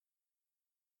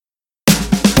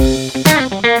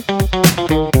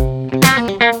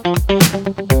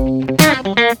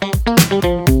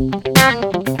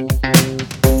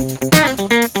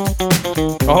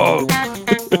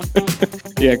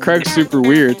Yeah, Craig's super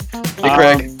weird. Hey,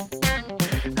 Craig.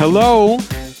 Hello.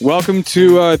 Welcome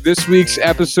to this week's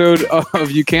episode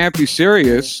of You Can't Be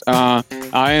Serious.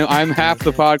 I'm half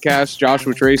the podcast,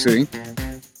 Joshua Tracy.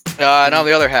 And on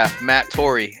the other half, Matt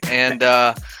Torrey. And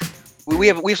we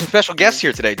have some special guests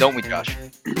here today, don't we, Josh?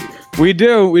 We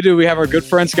do. We have our good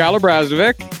friend Skylar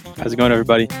Brazovic. How's it going,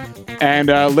 everybody? And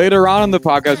later on in the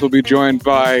podcast, we'll be joined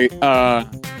by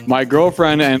my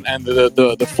girlfriend and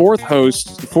the fourth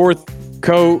host,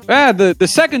 the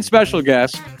second special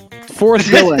guest, fourth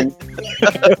billing.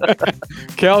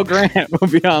 Kel Grant will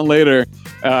be on later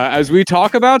as we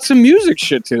talk about some music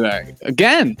shit today.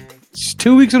 Again, it's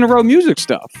 2 weeks in a row music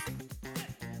stuff.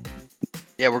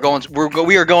 Yeah, we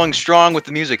are going strong with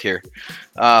the music here.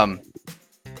 Well,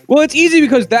 it's easy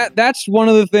because that's one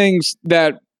of the things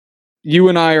that you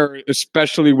and I are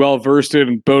especially well versed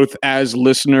in, both as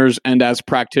listeners and as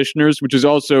practitioners, which is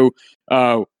also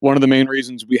one of the main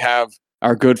reasons we have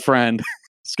our good friend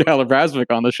Skylar Brazovic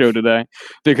on the show today,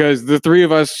 because the three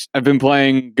of us have been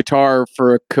playing guitar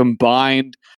for a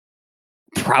combined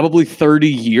probably 30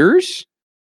 years,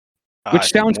 which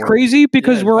sounds crazy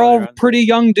because we're all pretty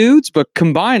young dudes, but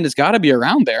combined it's got to be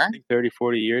around there. I think 30,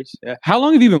 40 years. Yeah. How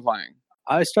long have you been playing?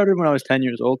 I started when I was 10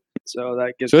 years old, so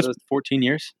that gives us 14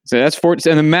 years. So that's 14.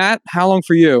 And then Matt, how long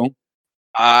for you?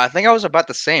 I think I was about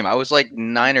the same. I was like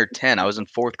 9 or 10. I was in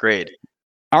 4th grade.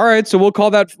 All right, so we'll call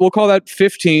that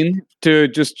 15 to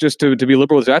just to be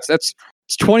liberal. It's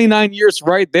 29 years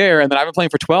right there, and then I've been playing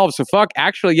for 12. So fuck,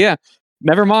 actually, yeah,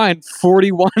 never mind,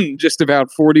 41, just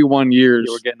about 41 years.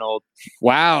 Yeah, we're getting old.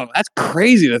 Wow, that's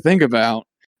crazy to think about.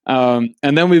 And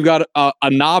then we've got a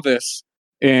novice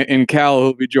in Cal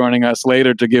who'll be joining us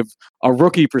later to give a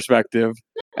rookie perspective,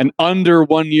 an under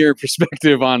 1 year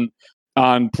perspective on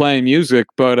playing music.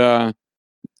 But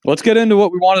let's get into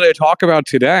what we wanted to talk about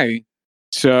today.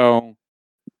 So,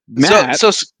 Matt,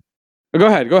 So go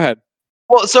ahead.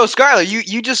 well, so Skylar,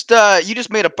 you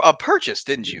just made a purchase,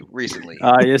 didn't you, recently?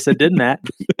 Yes, I did, Matt.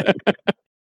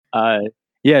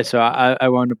 Yeah, so I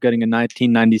wound up getting a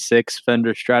 1996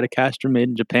 Fender Stratocaster made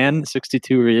in Japan,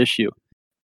 62 reissue.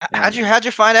 How'd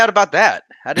you find out about that?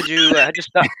 How did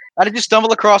you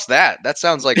stumble across that? That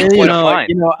sounds like quite a find.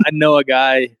 I know a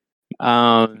guy.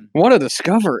 What a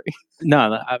discovery!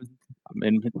 No, I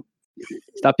mean,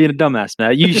 stop being a dumbass,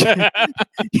 Matt. You sent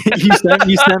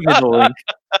me the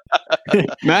link.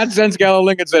 Matt sent Skylar a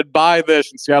link and said, "Buy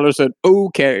this," and Skylar said,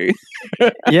 "Okay."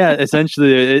 Yeah,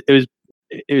 essentially, it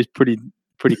was pretty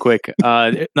quick.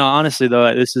 No, honestly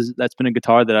though, that's been a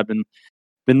guitar that I've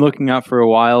been looking at for a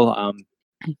while.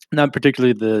 Not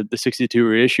particularly the 62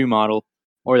 reissue model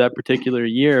or that particular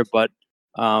year, but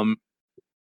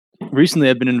recently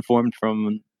I've been informed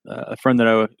from a friend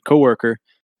coworker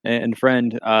and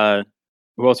friend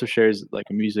who also shares like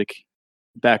a music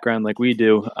background like we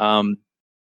do.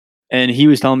 And he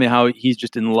was telling me how he's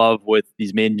just in love with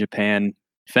these made in Japan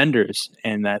Fenders,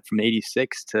 and that from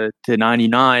 86 to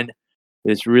 99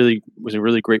 was a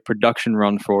really great production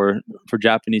run for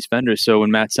Japanese Fenders. So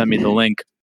when Matt sent me the link,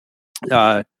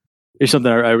 it's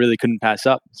something I really couldn't pass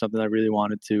up. Something I really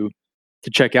wanted to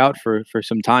check out for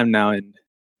some time now. And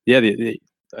yeah,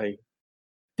 I'm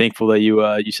thankful that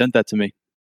you sent that to me.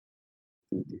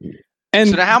 And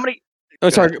so now how many? Oh,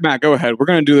 sorry, Matt. Go ahead. We're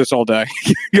gonna do this all day.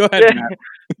 Go ahead, Matt.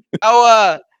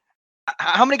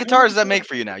 How many guitars does that make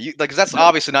for you now? Because that's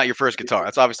obviously not your first guitar.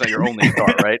 That's obviously not your only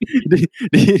guitar, right? Do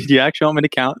you actually want me to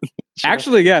count?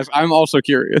 Actually, yes. I'm also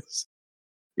curious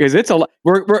because it's a lot.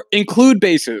 We're include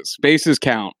basses. Basses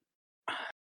count.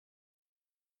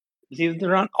 See, they're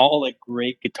not all like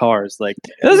great guitars. Like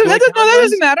that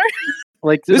doesn't matter.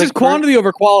 Like this is quantity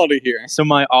over quality here. So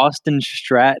my Austin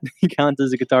Strat counts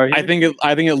as a guitar here? I think it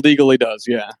legally does.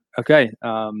 Yeah. Okay.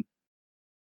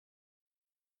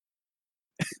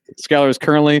 Skylar is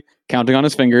currently counting on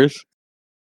his fingers.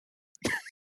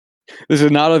 This is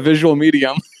not a visual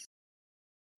medium.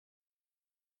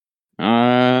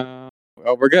 Well,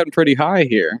 we're getting pretty high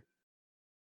here.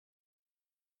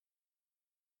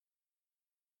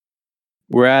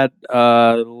 We're at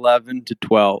 11 to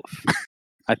 12.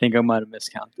 I think I might have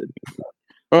miscounted,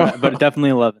 but definitely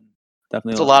 11.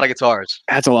 Definitely. That's a lot of guitars.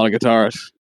 That's a lot of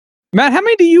guitars. Matt, how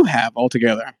many do you have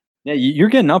altogether? Yeah, you're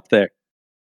getting up there.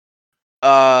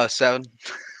 7.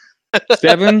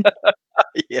 7?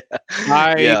 Yeah.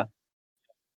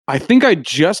 I think I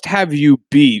just have you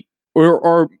beat,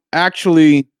 or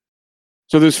actually,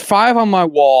 so there's 5 on my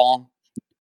wall,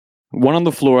 1 on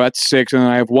the floor. That's 6, and then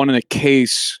I have 1 in a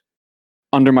case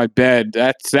under my bed.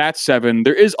 That's 7.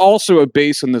 There is also a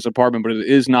bass in this apartment, but it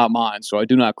is not mine, so I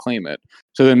do not claim it.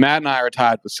 So then Matt and I are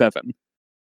tied with 7.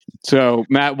 So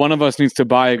Matt, one of us needs to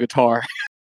buy a guitar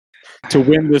to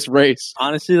win this race.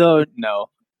 Honestly, though, no,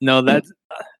 that's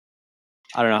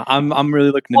I don't know. I'm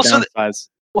really looking to downsize.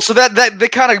 So that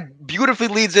kind of beautifully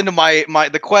leads into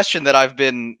the question that I've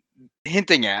been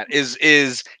hinting at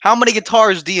is how many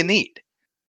guitars do you need?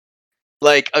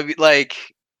 Like,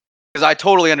 because I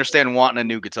totally understand wanting a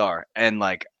new guitar, and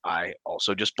like I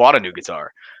also just bought a new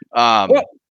guitar.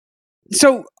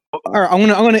 So all right, I'm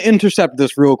gonna intercept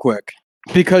this real quick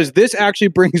because this actually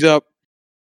brings up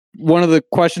one of the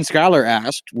questions Skylar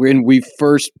asked when we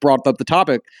first brought up the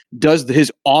topic. Does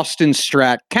his Austin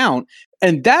Strat count?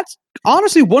 And that's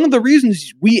honestly one of the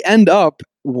reasons we end up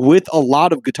with a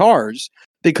lot of guitars,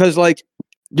 because like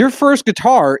your first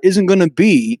guitar isn't going to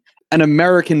be an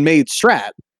American-made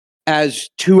Strat, as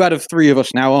 2 out of 3 of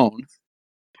us now own,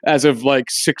 as of like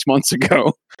 6 months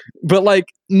ago. But like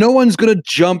no one's going to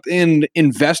jump in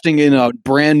investing in a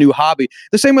brand new hobby.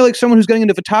 The same way like someone who's getting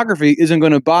into photography isn't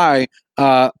going to buy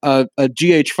a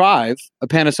GH5, a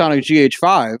Panasonic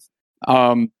GH5,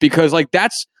 because like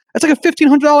that's like a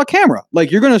 $1,500 camera.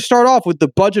 Like you're going to start off with the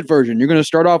budget version. You're going to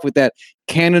start off with that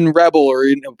Canon Rebel or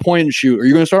point and shoot, or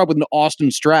you're going to start off with an Austin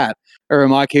Strat, or in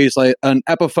my case, like an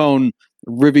Epiphone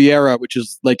Riviera, which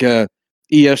is like a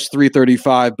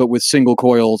ES335, but with single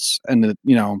coils and a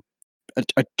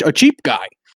cheap guy,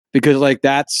 because like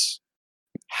that's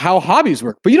how hobbies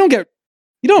work. But how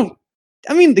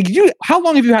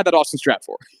long have you had that Austin Strat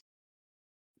for?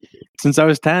 Since I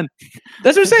was 10.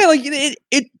 That's what I'm saying.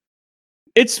 Like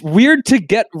it's weird to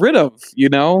get rid of,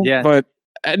 Yeah. But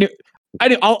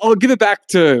I'll give it back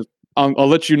to. I'll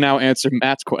let you now answer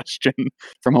Matt's question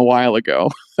from a while ago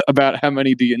about how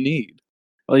many do you need.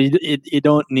 Well, you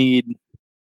don't need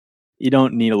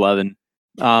 11.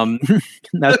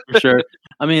 That's for sure.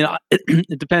 I mean,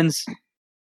 it depends.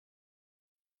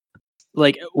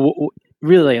 Like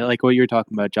really, like what you're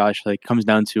talking about, Josh. Like comes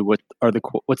down to what's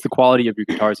the quality of your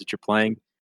guitars that you're playing,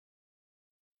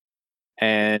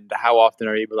 and how often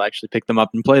are you able to actually pick them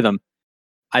up and play them.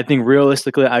 I think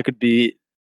realistically, I could be,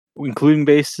 including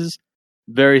basses,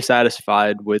 very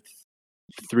satisfied with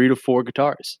 3 to 4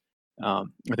 guitars. I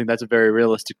think that's a very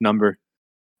realistic number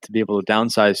to be able to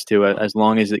downsize to, as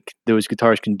long as those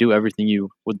guitars can do everything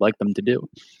you would like them to do.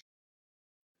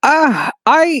 I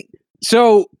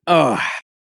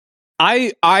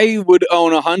would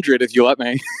own 100 if you let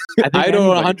me. I'd own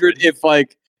 100 if I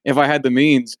had the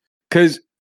means, because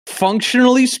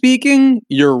functionally speaking,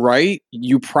 you're right.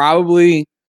 You probably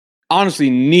honestly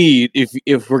need,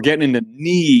 if we're getting into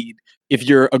need, if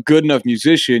you're a good enough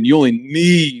musician, you only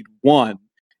need 1.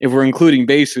 If we're including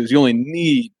basses, you only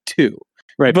need 2.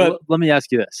 Right, but let me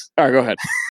ask you this. All right, go ahead.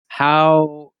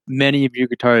 How many of your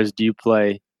guitars do you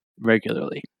play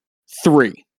regularly?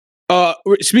 3.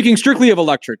 Speaking strictly of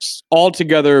electrics,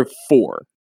 altogether 4.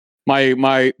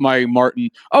 My Martin.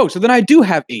 Oh, so then I do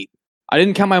have 8. I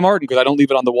didn't count my Martin because I don't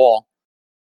leave it on the wall.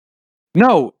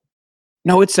 No,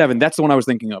 it's 7. That's the one I was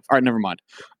thinking of. All right, never mind.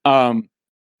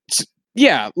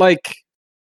 Yeah, like,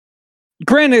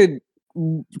 granted,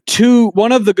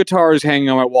 one of the guitars hanging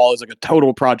on my wall is like a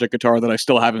total project guitar that I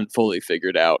still haven't fully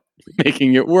figured out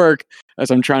making it work,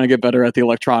 as I'm trying to get better at the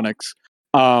electronics.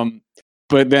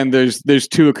 But then there's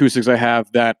 2 acoustics I have.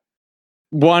 That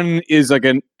one is like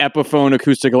an Epiphone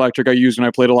acoustic electric I used when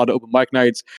I played a lot of open mic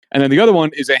nights, and then the other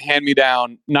one is a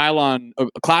hand-me-down nylon a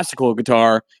classical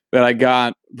guitar that I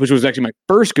got, which was actually my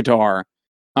first guitar.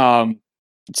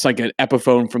 It's like an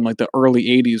Epiphone from like the early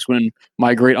 80s when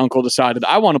my great uncle decided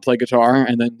I want to play guitar,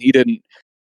 and then he didn't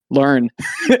learn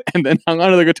and then hung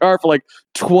onto the guitar for like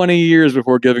 20 years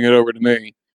before giving it over to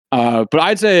me. But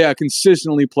I'd say I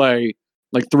consistently play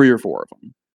like 3 or 4 of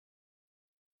them.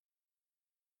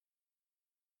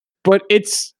 But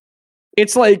it's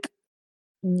like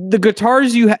the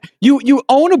guitars you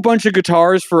own a bunch of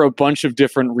guitars for a bunch of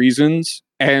different reasons,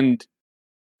 and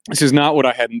this is not what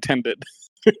I had intended.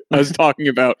 I was talking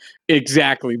about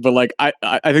exactly, but like I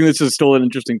think this is still an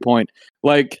interesting point.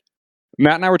 Like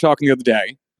Matt and I were talking the other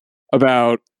day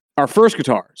about our first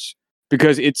guitars,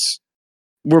 because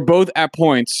we're both at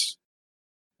points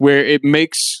where it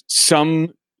makes some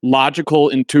logical,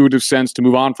 intuitive sense to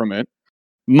move on from it.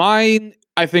 Mine,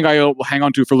 I think I will hang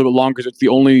on to for a little bit longer because it's the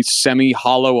only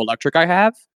semi-hollow electric I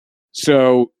have.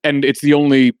 So, and it's the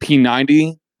only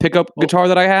P90 pickup guitar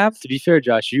that I have. To be fair,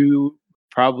 Josh, you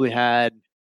probably had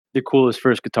the coolest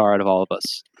first guitar out of all of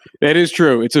us. That is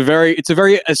true. It's a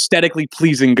very aesthetically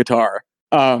pleasing guitar.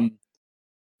 But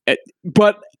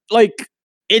like,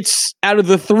 it's out of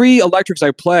the 3 electrics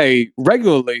I play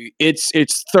regularly, it's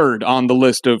third on the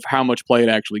list of how much play it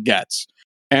actually gets.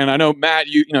 And I know, Matt,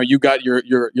 you got your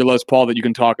Les Paul that you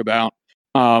can talk about.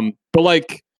 But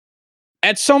like,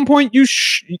 at some point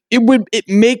it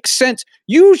makes sense.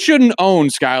 You shouldn't own,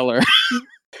 Skylar,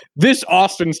 this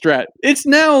Austin Strat. It's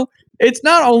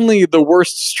not only the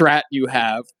worst Strat you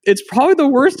have, it's probably the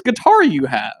worst guitar you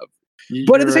have.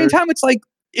 But at the same time, it's like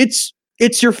it's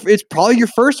probably your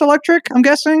first electric, I'm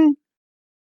guessing.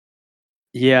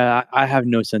 Yeah, I have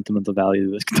no sentimental value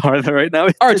to this guitar right now.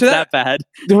 All right, It's so that bad.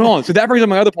 Hold on. So that brings up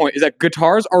my other point: is that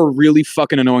guitars are really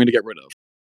fucking annoying to get rid of.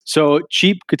 So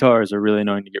cheap guitars are really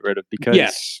annoying to get rid of because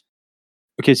Yes.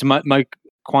 Okay, so my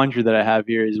quandary that I have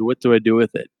here is what do I do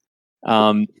with it?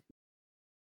 And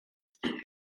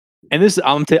this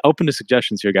I'm open to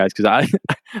suggestions here, guys, because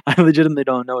I legitimately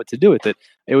don't know what to do with it.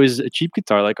 It was a cheap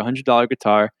guitar, like $100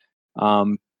 guitar.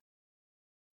 I'm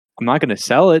not going to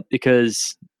sell it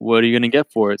because what are you going to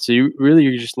get for it? So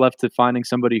you're just left to finding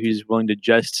somebody who's willing to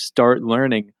just start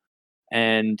learning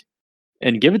and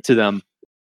give it to them,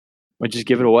 or just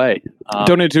give it away.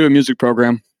 Donate to a music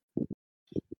program.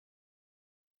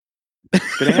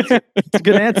 Good answer. It's a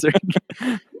good answer.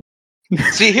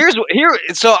 See,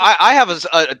 so I have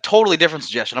a totally different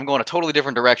suggestion. I'm going a totally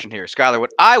different direction here, Skylar.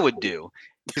 What I would do,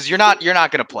 because you're not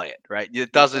going to play it, right?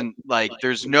 It doesn't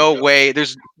there's no way,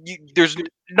 there's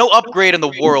no upgrade in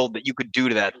the world that you could do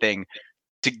to that thing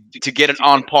to get it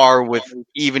on par with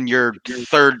even your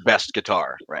third best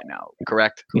guitar right now.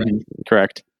 Correct?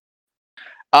 Correct.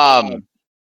 I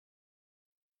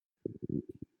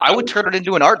would turn it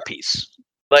into an art piece.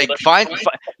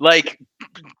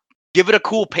 Give it a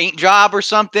cool paint job or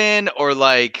something, or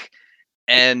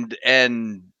and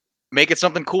make it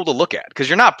something cool to look at, because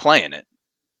you're not playing it.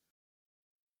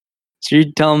 So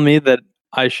you're telling me that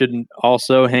I shouldn't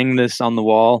also hang this on the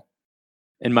wall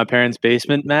in my parents'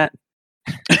 basement, Matt?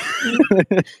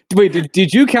 Wait,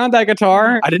 did you count that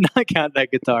guitar? I did not count that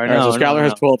guitar. Right, No, so Skylar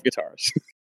has 12 guitars.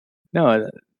 No.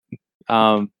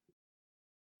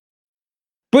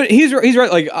 But he's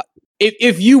right. Like,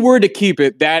 if you were to keep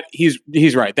it, that he's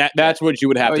right. That's what you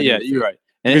would have to. Yeah, do. you're right.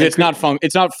 Because it's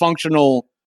not functional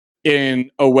in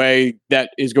a way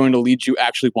that is going to lead you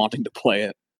actually wanting to play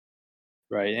it.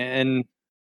 Right, and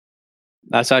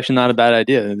that's actually not a bad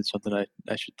idea. It's something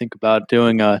I should think about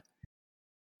doing.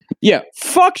 Yeah,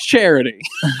 fuck charity.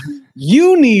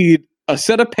 You need a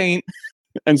set of paint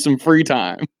and some free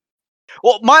time.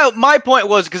 Well, my point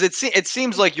was, because it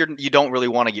seems like you don't really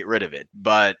want to get rid of it,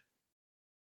 but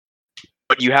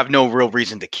you have no real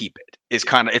reason to keep it.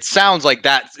 It sounds like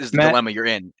that is the dilemma you're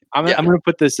in. I'm going to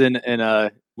put this in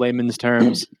layman's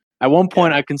terms. At one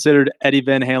point, I considered Eddie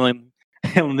Van Halen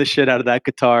the shit out of that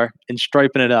guitar and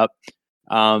striping it up.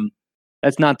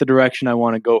 That's not the direction I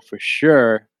want to go for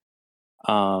sure.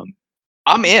 I'm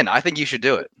in. I think you should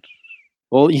do it.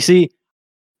 Well, you see,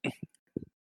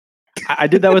 I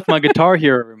did that with my Guitar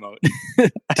Hero remote.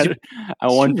 At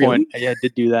one point, I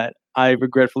did do that. I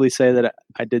regretfully say that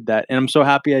I did that, and I'm so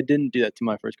happy I didn't do that to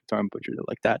my first guitar and butchered it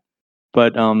like that.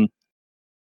 But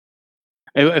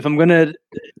if I'm gonna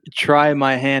try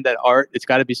my hand at art, it's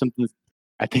got to be something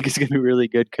I think is gonna be really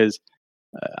good, because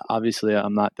obviously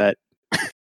I'm not that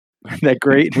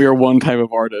great. We are one type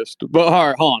of artist. But all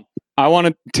right, hold on. I want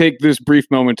to take this brief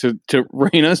moment to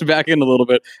rein us back in a little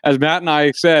bit. As Matt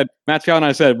Scott and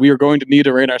I said, we are going to need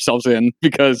to rein ourselves in,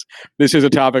 because this is a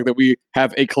topic that we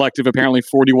have a collective, apparently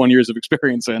 41 years of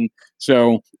experience in.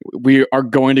 So we are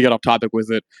going to get off topic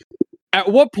with it.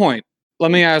 At what point,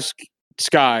 let me ask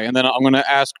Sky, and then I'm going to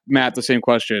ask Matt the same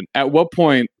question. At what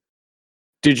point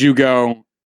did you go,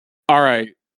 all right,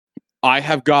 I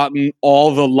have gotten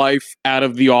all the life out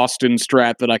of the Austin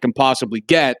Strat that I can possibly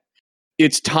get.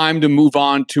 It's time to move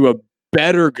on to a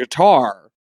better guitar.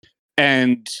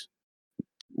 And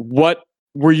what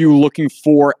were you looking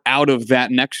for out of that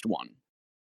next one?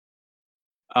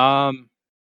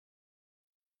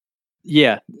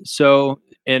 Yeah. So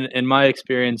in my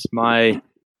experience, my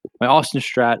Austin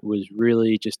Strat was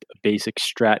really just a basic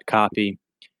Strat copy,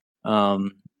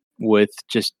 with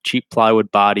just cheap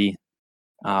plywood body,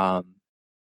 and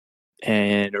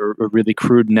a really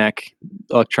crude neck.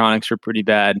 Electronics were pretty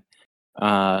bad.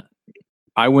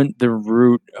 I went the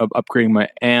route of upgrading my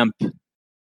amp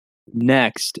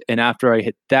next, and after I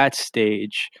hit that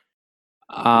stage,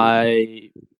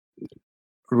 I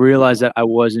realized that I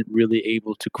wasn't really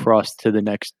able to cross to the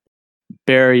next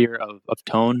barrier of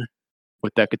tone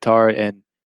with that guitar and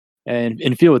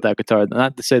feel with that guitar.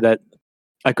 Not to say that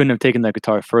I couldn't have taken that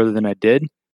guitar further than I did.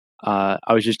 I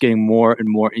was just getting more and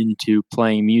more into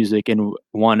playing music and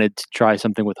wanted to try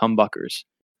something with humbuckers.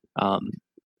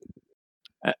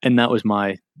 And that was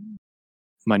my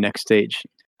next stage.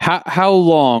 How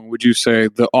long would you say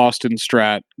the Austin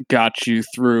Strat got you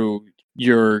through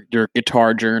your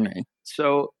guitar journey?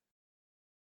 So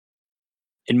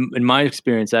in my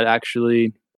experience, that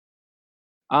actually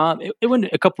it went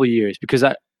a couple of years because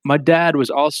my dad was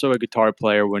also a guitar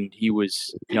player when he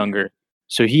was younger,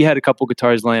 so he had a couple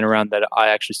guitars laying around that I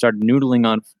actually started noodling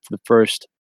on for the first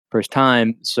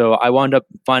time. So I wound up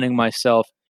finding myself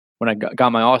when I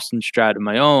got my Austin Strat of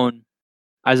my own.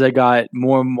 As I got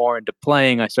more and more into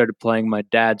playing, I started playing my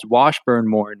dad's Washburn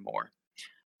more and more,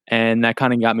 and that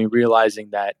kind of got me realizing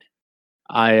that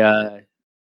I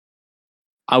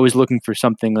was looking for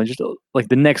something like just like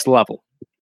the next level.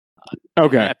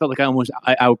 Okay. I felt like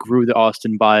I outgrew the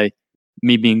Austin by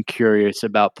me being curious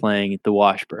about playing the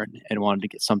Washburn and wanted to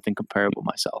get something comparable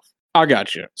myself. I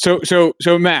got you.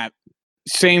 So Matt,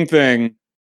 same thing.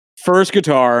 First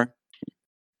guitar.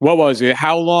 What was it?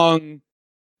 How long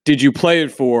did you play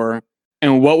it for?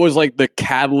 And what was like the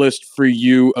catalyst for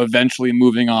you eventually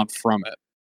moving on from it?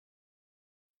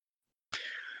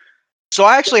 So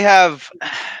I actually have.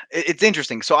 It's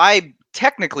interesting. So I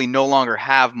technically no longer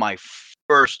have my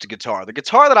first guitar. The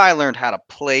guitar that I learned how to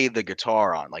play the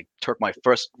guitar on, like took my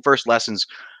first lessons,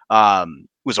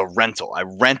 was a rental. I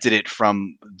rented it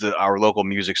from our local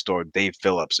music store, Dave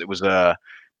Phillips. It was a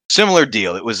similar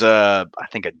deal. It was I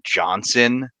think a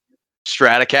Johnson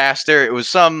Stratocaster. It was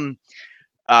some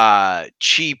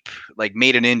cheap, like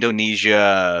made in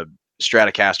Indonesia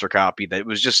Stratocaster copy that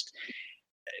was just.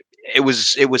 It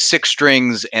was 6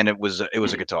 strings and it was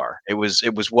a guitar. It was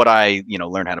what I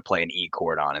learned how to play an E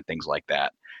chord on and things like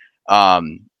that.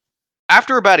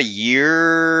 After about a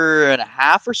year and a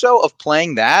half or so of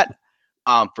playing that,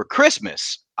 for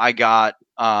Christmas I got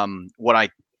what I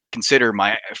consider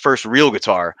my first real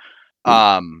guitar,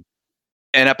 an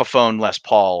Epiphone Les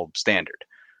Paul Standard,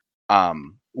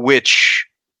 which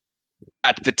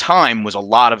at the time was a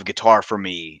lot of guitar for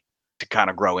me to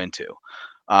kind of grow into.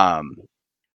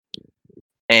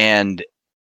 And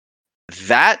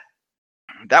that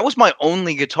was my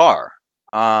only guitar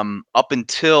up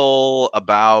until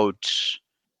about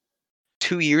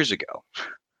 2 years ago,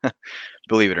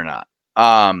 believe it or not.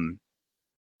 Or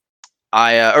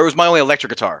it was my only electric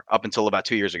guitar up until about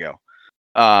 2 years ago.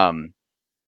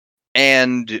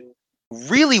 And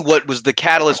really what was the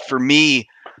catalyst for me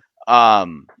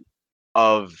of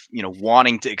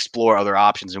wanting to explore other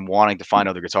options and wanting to find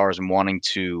other guitars and wanting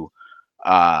to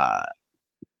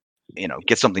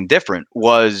get something different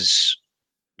was,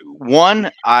 one,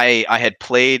 I had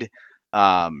played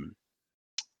my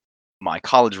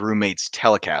college roommate's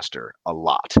Telecaster a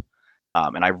lot,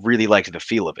 and I really liked the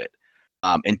feel of it.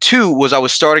 And two was I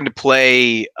was starting to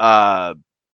play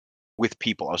with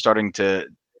people. I was starting to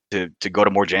go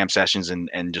to more jam sessions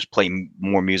and just play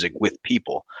more music with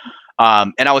people.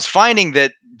 And I was finding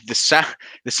that the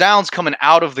sounds coming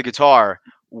out of the guitar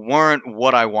weren't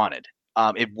what I wanted.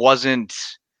 It wasn't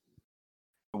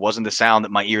the sound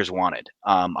that my ears wanted.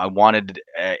 I wanted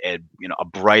a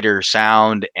brighter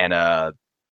sound and a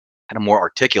more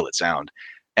articulate sound,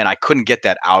 and I couldn't get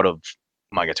that out of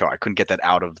my guitar. I couldn't get that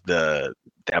out of the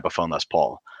Epiphone Les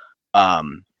Paul.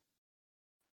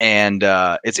 And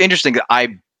it's interesting that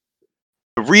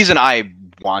the reason I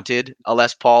wanted a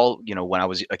Les Paul, when I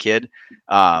was a kid,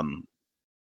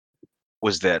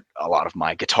 was that a lot of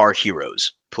my guitar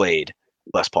heroes played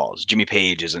Les Pauls. Jimmy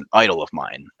Page is an idol of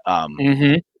mine.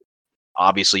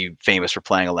 Obviously famous for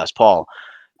playing a Les Paul.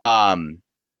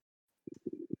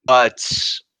 But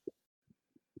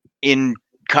in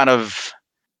kind of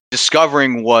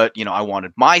discovering what I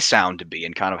wanted my sound to be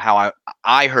and kind of how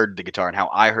I heard the guitar and how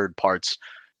I heard parts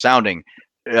sounding,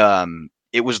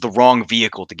 it was the wrong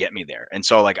vehicle to get me there. And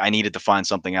so I needed to find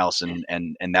something else, and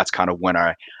that's kind of when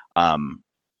I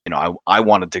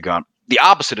wanted to go the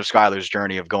opposite of Skylar's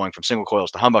journey of going from single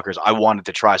coils to humbuckers. I wanted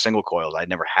to try single coils. I'd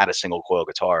never had a single coil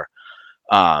guitar.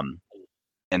 And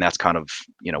that's kind of,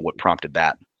 what prompted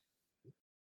that.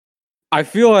 I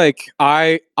feel like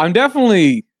I'm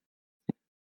definitely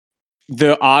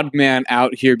the odd man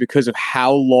out here because of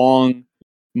how long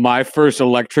my first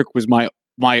electric was my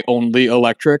only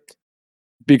electric.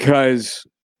 Because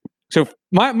so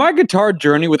my guitar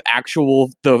journey with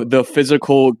actual the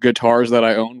physical guitars that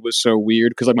I owned was so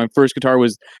weird, because my first guitar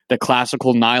was the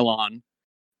classical nylon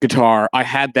guitar. I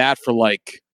had that for a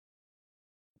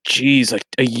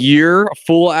year, a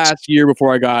full ass year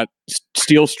before I got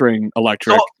steel string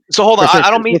electric. So hold on, I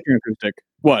don't mean acoustic.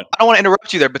 What? I don't want to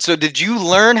interrupt you there, but so did you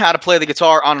learn how to play the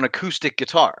guitar on an acoustic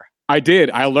guitar? I did.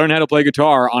 I learned how to play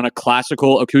guitar on a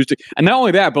classical acoustic, and not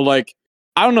only that, but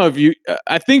I don't know if you.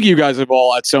 I think you guys have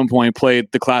all at some point played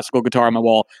the classical guitar on my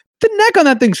wall. The neck on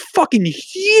that thing's fucking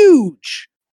huge.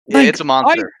 Like, it's a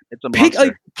monster. It's a Pick, monster.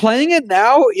 like, playing it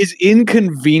now is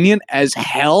inconvenient as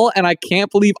hell, and I can't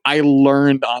believe I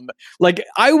learned on like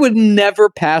I would never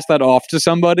pass that off to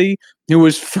somebody who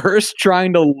was first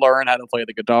trying to learn how to play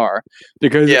the guitar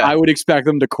because Yeah. I would expect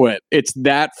them to quit. It's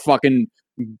that fucking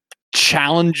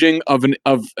challenging of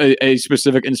a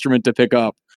specific instrument to pick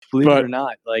up. Believe But- it or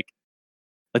not, like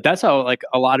that's how like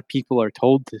a lot of people are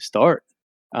told to start.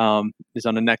 Is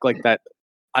on a neck like that.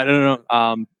 I don't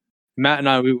know. Matt and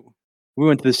I we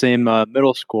went to the same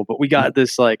middle school, but we got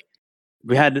this like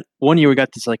we had one year we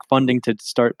got this like funding to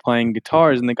start playing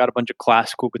guitars, and they got a bunch of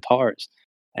classical guitars,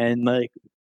 and like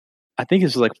I think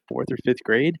this was like 4th or 5th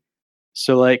grade,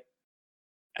 so like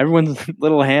everyone's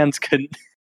little hands couldn't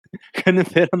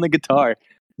fit on the guitar.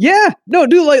 Yeah, no,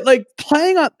 dude, like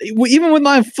playing on even with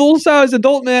my full size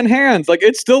adult man hands, like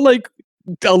it's still like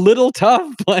a little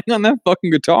tough playing on that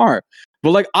fucking guitar.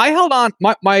 But like I held on,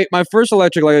 my first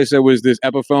electric, like I said, was this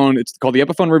Epiphone. It's called the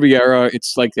Epiphone Riviera.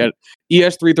 It's like that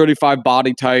ES335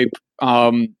 body type,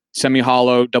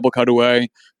 semi-hollow, double cutaway,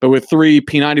 but with 3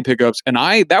 P90 pickups. And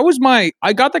I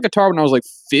got that guitar when I was like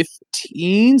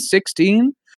 15,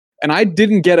 16, and I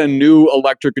didn't get a new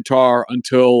electric guitar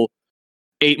until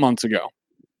 8 months ago.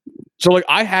 So like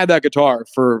I had that guitar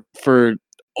for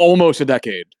almost a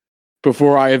decade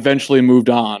before I eventually moved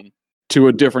on to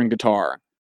a different guitar.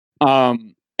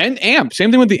 And amp,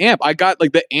 same thing with the amp. I got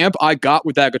like the amp I got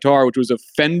with that guitar, which was a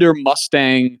Fender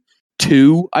Mustang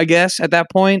 2, I guess at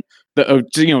that point,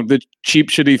 the cheap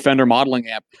shitty Fender modeling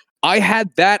amp. I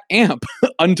had that amp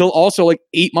until also like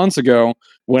 8 months ago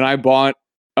when I bought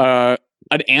an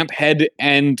amp head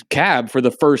and cab for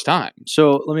the first time.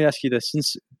 So let me ask you this: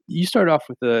 since you started off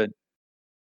with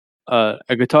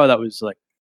a guitar that was like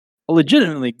a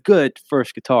legitimately good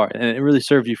first guitar, and it really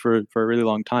served you for a really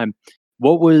long time,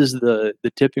 what was the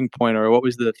tipping point, or what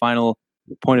was the final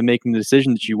point of making the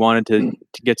decision that you wanted to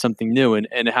get something new,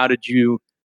 and how did you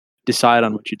decide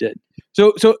on what you did?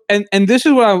 So and this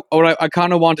is what I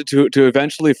kind of wanted to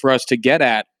eventually for us to get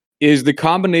at is the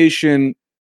combination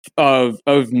of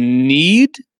after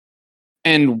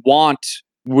and want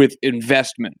with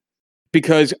investment,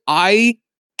 because I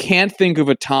can't think of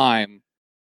a time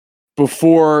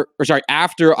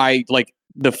after I like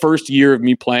the first year of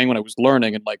me playing when I was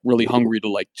learning and like really hungry to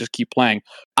like just keep playing.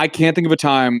 I can't think of a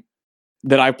time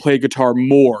that I played guitar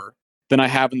more than I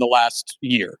have in the last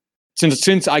year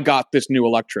since I got this new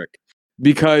electric,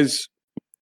 because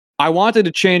I wanted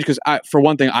to change because for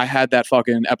one thing, I had that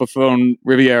fucking Epiphone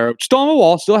Riviera still on the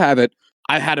wall, still have it.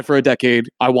 I had it for a decade.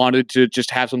 I wanted to just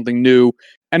have something new.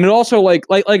 And it also like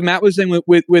Matt was saying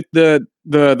with the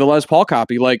Les Paul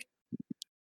copy, like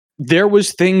there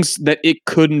was things that it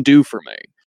couldn't do for me.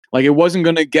 Like it wasn't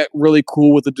gonna get really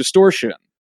cool with the distortion.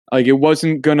 Like it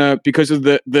wasn't gonna, because of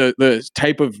the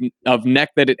type of neck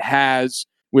that it has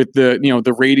with the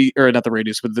the radius, or not the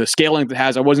radius, but the scale length it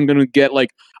has. I wasn't gonna get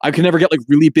like, I could never get like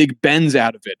really big bends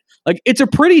out of it. Like it's a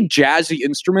pretty jazzy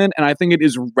instrument, and I think it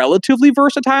is relatively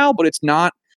versatile, but it's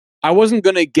not. I wasn't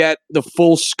gonna get the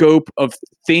full scope of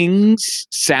things,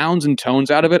 sounds, and tones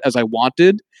out of it as I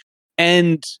wanted,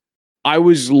 and I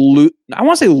was I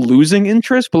want to say losing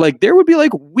interest, but like there would be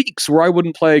like weeks where I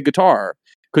wouldn't play guitar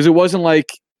because it wasn't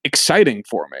like exciting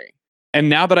for me. And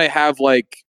now that I have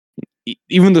like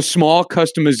even the small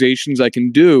customizations I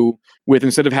can do with,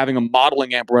 instead of having a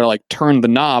modeling amp where I like turn the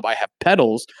knob, I have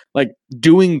pedals, like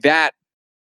doing that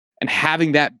and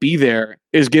having that be there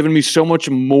is giving me so much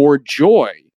more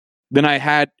joy than I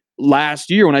had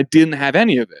last year when I didn't have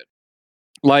any of it.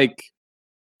 Like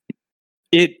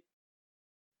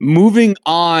moving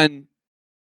on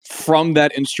from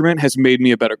that instrument has made me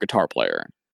a better guitar player.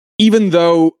 Even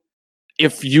though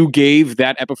if you gave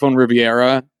that Epiphone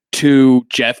Riviera to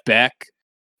Jeff Beck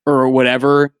or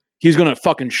whatever, he's going to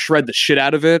fucking shred the shit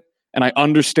out of it. And I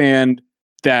understand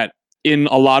that in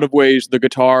a lot of ways, the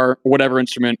guitar, or whatever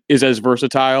instrument, is as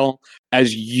versatile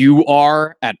as you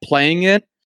are at playing it.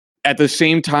 At the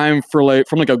same time, from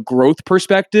like a growth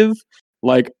perspective,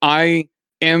 like I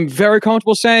am very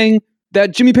comfortable saying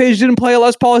that Jimmy Page didn't play a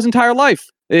Les Paul his entire life.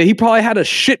 He probably had a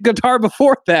shit guitar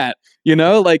before that,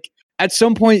 like at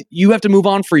some point you have to move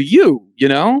on for you,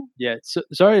 Yeah. So,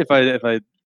 sorry if I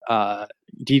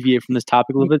deviate from this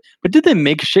topic a little bit, but did they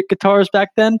make shit guitars back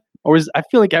then? Or I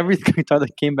feel like every guitar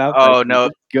that came out. Oh, no.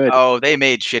 Was good. Oh, they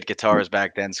made shit guitars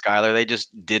back then, Skylar. They just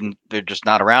didn't. They're just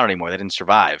not around anymore. They didn't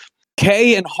survive.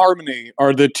 Kay and Harmony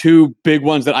are the two big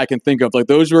ones that I can think of. Like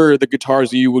those were the guitars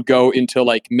that you would go into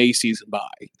like Macy's and buy.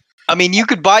 I mean, you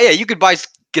could buy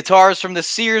guitars from the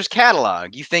Sears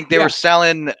catalog. You think they were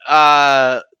selling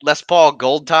Les Paul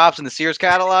gold tops in the Sears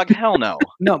catalog? Hell no.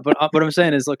 No, but what I'm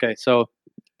saying is, okay, so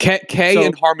K So-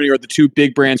 and Harmony are the two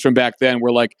big brands from back then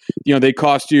where like, they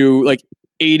cost you like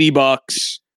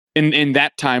 $80 in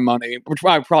that time money, which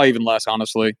probably even less,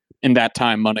 honestly, in that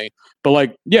time money. But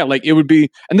like, yeah, like it would be,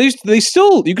 and they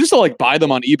still, you can still like buy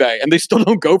them on eBay and they still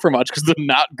don't go for much because they're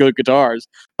not good guitars.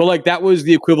 But like that was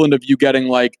the equivalent of you getting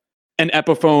like an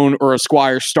Epiphone or a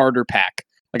Squier starter pack.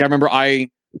 Like I remember I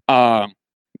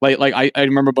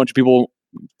remember a bunch of people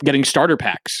getting starter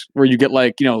packs where you get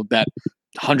like, that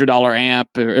 $100 amp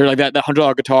or like that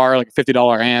 $100 guitar, like a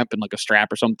 $50 amp and like a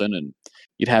strap or something, and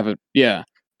you'd have it. Yeah,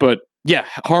 but yeah,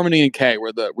 Harmony and K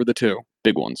were the two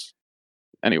big ones.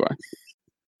 Anyway,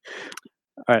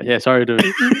 All right. Yeah. Sorry to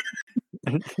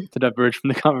to diverge from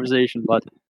the conversation, but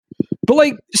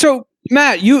like, so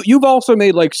Matt, you've also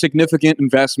made like significant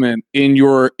investment in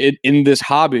in this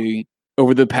hobby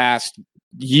over the past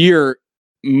year,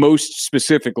 most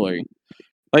specifically.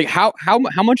 Like how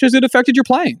much has it affected your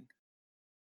playing?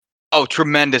 Oh,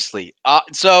 tremendously.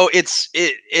 So it's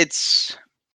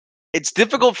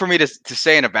difficult for me to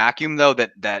say in a vacuum though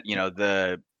that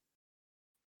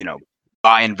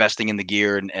by investing in the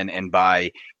gear and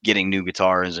by getting new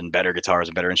guitars and better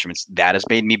instruments, that has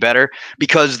made me better.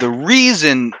 Because the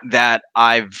reason that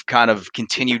I've kind of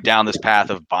continued down this path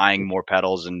of buying more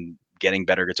pedals and getting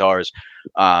better guitars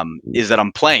is that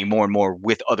I'm playing more and more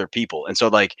with other people. And so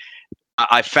like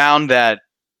I found that,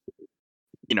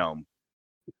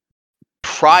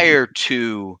 prior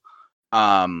to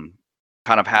kind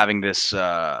of having this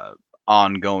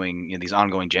ongoing, these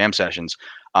ongoing jam sessions,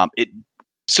 it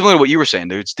similar to what you were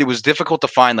saying, it was difficult to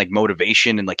find like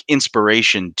motivation and like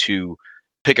inspiration to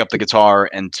pick up the guitar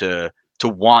and to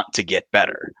want to get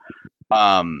better.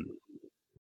 Now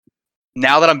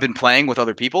that I've been playing with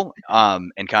other people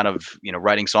and kind of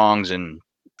writing songs and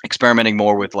experimenting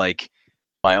more with like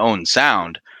my own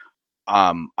sound,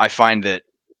 I find that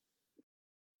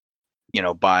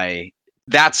by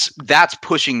that's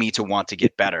pushing me to want to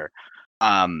get better,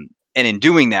 and in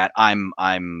doing that I'm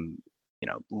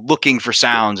looking for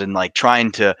sounds and like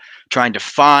trying to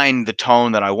find the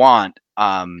tone that I want,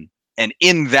 and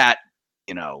in that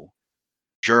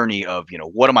journey of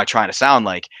what am I trying to sound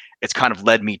like, it's kind of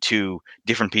led me to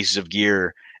different pieces of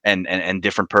gear and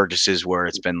different purchases where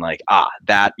it's been like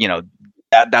that's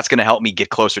going to help me get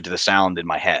closer to the sound in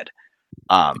my head.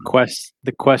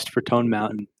 the quest for Tone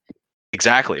Mountain.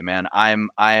 Exactly, man.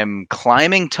 I'm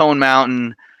climbing Tone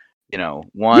Mountain.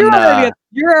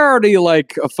 You're already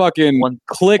like a fucking one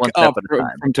click step up at a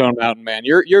time. from Tone Mountain, man.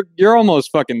 You're almost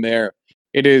fucking there.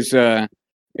 It is it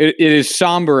is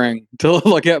sombering to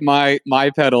look at my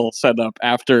pedal setup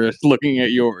after looking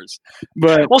at yours.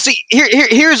 But well, see,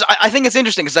 here's I think it's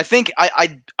interesting because I think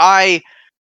I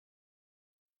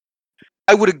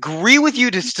would agree with you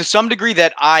to some degree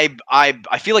that I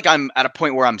feel like I'm at a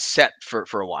point where I'm set for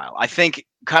a while. I think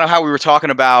kind of how we were talking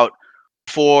about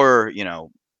for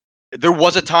there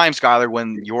was a time, Skylar,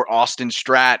 when your Austin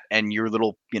Strat and your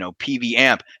little PV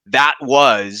amp, that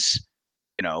was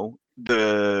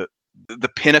the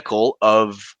pinnacle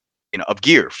of of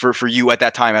gear for you at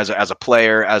that time as a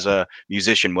player, as a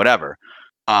musician, whatever.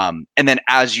 And then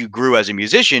as you grew as a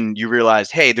musician, you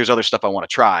realized, hey, there's other stuff I want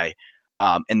to try.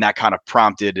 And that kind of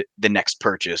prompted the next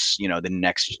purchase, the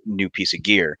next new piece of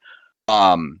gear.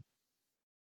 I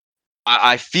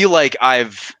feel like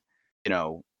I've,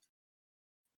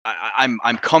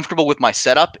 I'm comfortable with my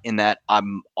setup in that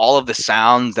I'm all of the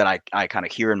sounds that I kind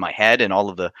of hear in my head and all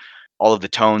of the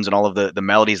tones and all of the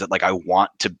melodies that like I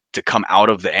want to come out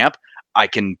of the amp, I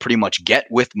can pretty much get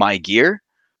with my gear.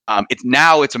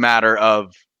 It's a matter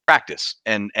of practice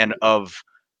and of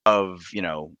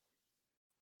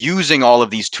using all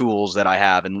of these tools that I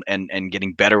have and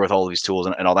getting better with all of these tools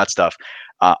and all that stuff.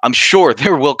 I'm sure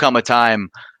there will come a time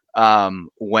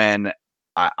when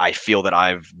I feel that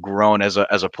I've grown as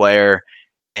a player,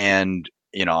 and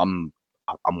I'm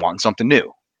wanting something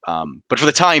new. But for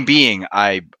the time being,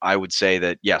 I would say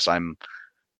that yes, I'm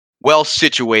well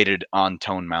situated on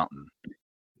Tone Mountain.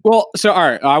 well, so all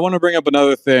right, I want to bring up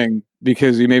another thing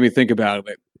because you made me think about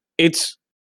it. It's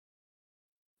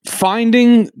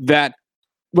finding that,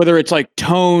 whether it's like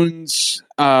tones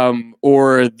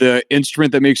or the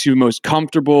instrument that makes you most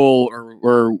comfortable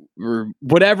or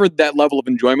whatever that level of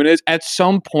enjoyment is, at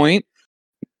some point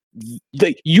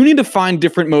you need to find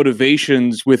different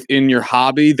motivations within your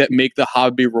hobby that make the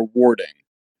hobby rewarding.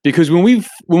 Because when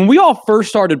we all first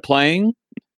started playing,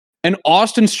 an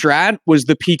Austin Strat was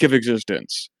the peak of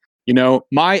existence.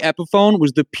 My Epiphone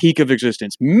was the peak of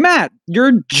existence. Matt,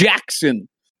 your Jackson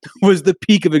was the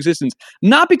peak of existence.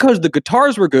 Not because the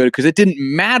guitars were good, because it didn't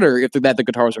matter if the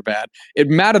guitars are bad. It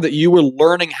mattered that you were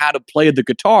learning how to play the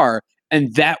guitar,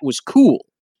 and that was cool.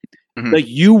 Mhm. Like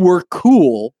you were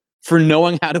cool for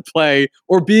knowing how to play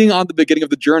or being on the beginning of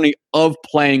the journey of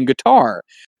playing guitar.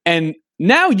 And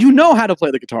now you know how to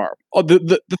play the guitar.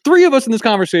 The three of us in this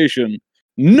conversation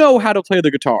know how to play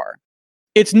the guitar.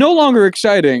 It's no longer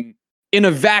exciting in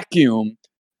a vacuum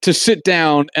to sit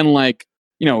down and like,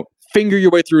 finger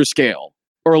your way through a scale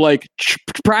or like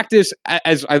practice,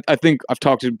 as I think I've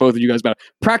talked to both of you guys about,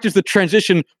 practice the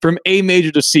transition from A major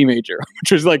to C major,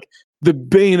 which was like the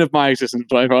bane of my existence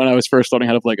when I was first learning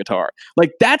how to play guitar.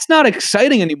 Like that's not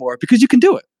exciting anymore because you can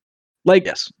do it. Like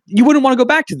Yes. you wouldn't want to go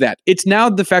back to that. It's now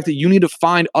the fact that you need to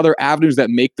find other avenues that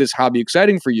make this hobby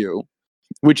exciting for you,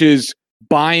 which is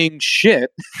buying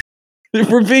shit. If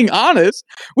we're being honest,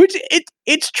 which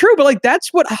it's true, but like that's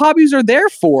what hobbies are there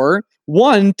for.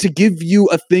 One, to give you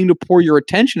a thing to pour your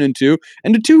attention into,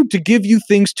 and two, to give you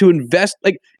things to invest.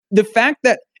 Like the fact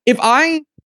that if I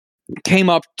came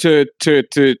up to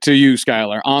you,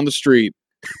 Skylar, on the street,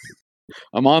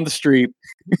 I'm on the street,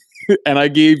 and I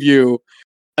gave you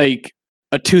like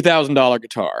a $2,000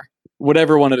 guitar,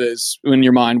 whatever one it is in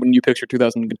your mind when you picture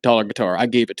 $2,000 guitar, I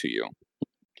gave it to you.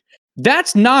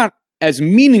 That's not as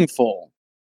meaningful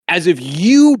as if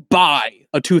you buy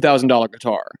a $2,000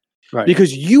 guitar, Right.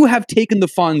 because you have taken the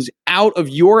funds out of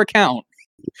your account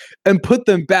and put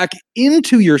them back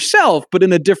into yourself, but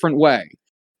in a different way.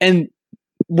 And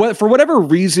for whatever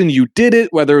reason you did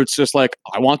it, whether it's just like,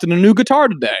 I wanted a new guitar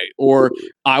today, or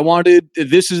I wanted,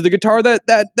 this is the guitar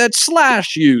that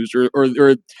Slash used, or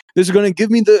this is going to give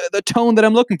me the tone that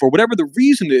I'm looking for. Whatever the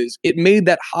reason is, it made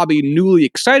that hobby newly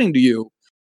exciting to you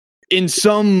in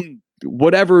some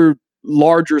whatever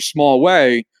large or small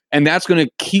way, and that's going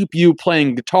to keep you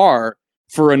playing guitar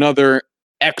for another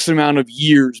X amount of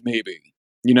years, maybe.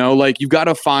 Like you've got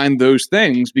to find those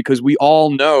things, because we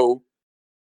all know.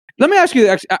 Let me ask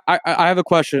you, I have a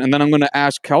question, and then I'm going to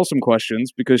ask Kel some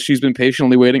questions because she's been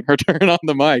patiently waiting her turn on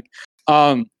the mic.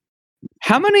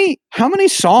 How many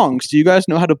songs do you guys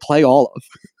know how to play all of?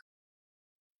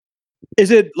 Is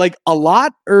it like a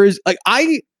lot, or is like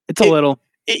It's a little.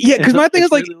 Yeah, because my thing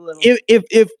is like, really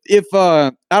if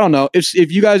I don't know,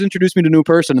 if you guys introduce me to a new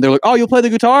person and they're like, oh, you'll play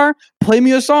the guitar, play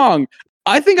me a song,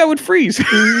 I think I would freeze.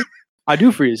 I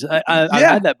do freeze. I've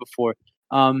had that before.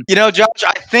 Josh,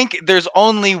 I think there's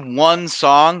only one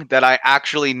song that I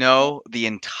actually know the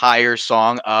entire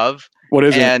song of. What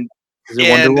is and Is it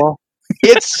Wonderwall?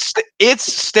 it's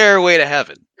Stairway to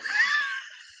Heaven.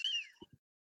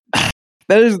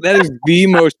 That is the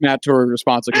most Matt Torre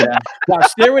response I can. Wow,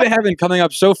 Stairway to Heaven coming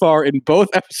up so far in both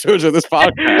episodes of this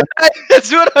podcast. That's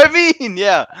what I mean.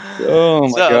 Yeah. Oh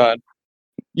my god.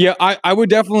 Yeah, I would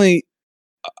definitely.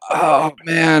 Oh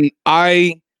man,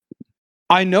 I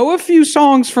know a few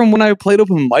songs from when I played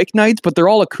open mic nights, but they're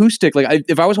all acoustic. Like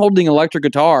if I was holding an electric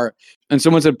guitar and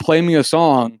someone said, "Play me a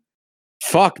song,"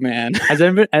 fuck, man. Has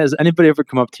anybody ever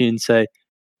come up to you and say,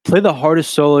 "Play the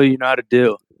hardest solo you know how to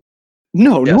do"?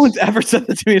 No, Yes. no one's ever said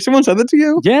that to me. Someone said that to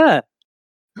you? Yeah.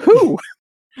 Who?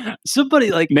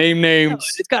 Somebody like Name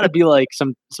names. it's got to be like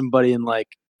somebody in like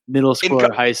middle school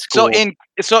or high school.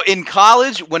 So in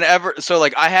college, whenever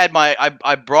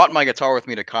I brought my guitar with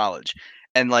me to college,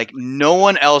 and like no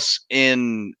one else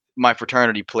in my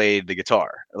fraternity played the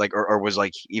guitar, like or was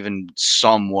like even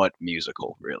somewhat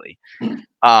musical, really.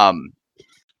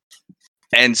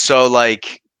 And so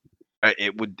like they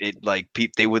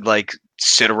would like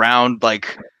sit around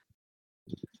like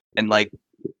and like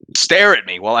stare at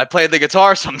me while I played the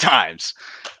guitar sometimes.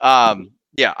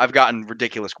 Yeah, I've gotten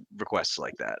ridiculous requests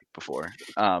like that before.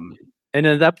 And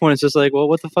at that point, it's just like, well,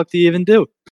 what the fuck do you even do?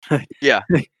 Yeah.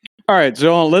 All right,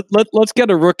 so let's get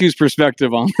a rookie's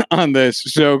perspective on this.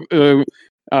 So,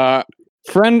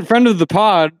 friend of the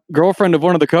pod, girlfriend of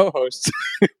one of the co-hosts,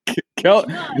 Kel.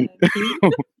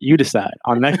 You decide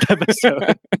on next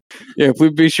episode. Yeah,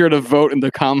 please be sure to vote in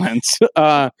the comments.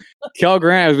 Kel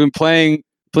Grant has been playing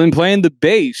the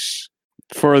bass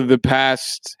for the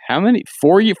past how many?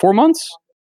 4 months?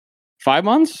 5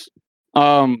 months?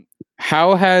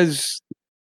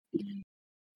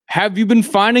 Have you been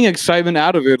finding excitement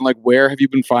out of it? And like, where have you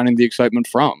been finding the excitement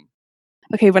from?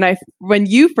 Okay, when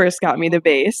you first got me the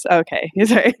bass,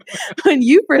 sorry. When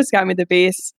you first got me the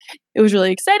bass, it was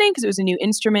really exciting because it was a new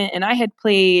instrument, and I had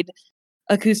played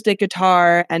acoustic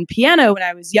guitar and piano when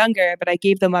I was younger, but I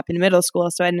gave them up in middle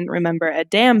school, so I didn't remember a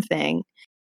damn thing.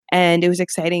 And it was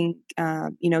exciting,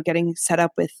 getting set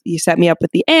up you set me up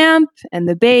with the amp and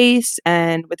the bass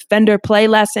and with Fender play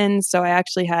lessons. So I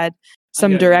actually had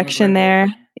some direction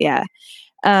there. Yeah.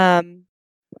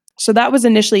 So that was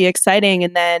initially exciting.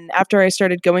 And then after I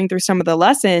started going through some of the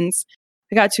lessons,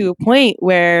 I got to a point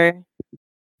where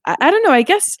I don't know, I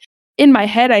guess in my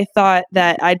head, I thought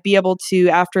that I'd be able to,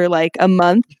 after like a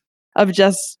month of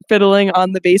just fiddling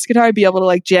on the bass guitar, I'd be able to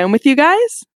like jam with you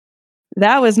guys.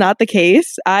 That was not the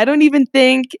case. I don't even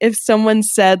think if someone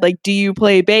said like, do you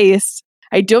play bass?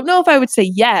 I don't know if I would say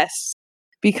yes,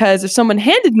 because if someone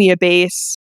handed me a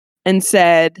bass and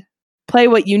said, play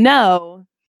what you know,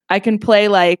 I can play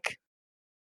like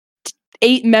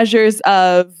 8 measures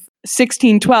of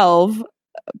 1612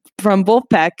 from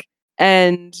Wolfpack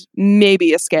and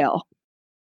maybe a scale.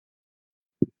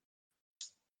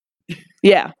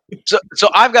 Yeah. So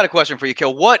I've got a question for you,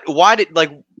 Kel. What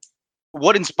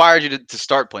inspired you to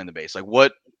start playing the bass? And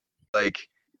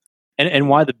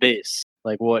why the bass?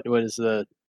 Like what is the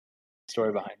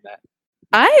story behind that?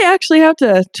 I actually have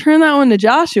to turn that one to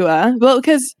Joshua. Well,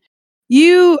 because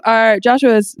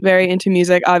Joshua is very into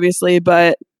music, obviously,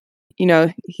 but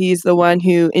he's the one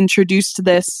who introduced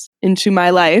this into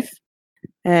my life.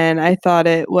 And I thought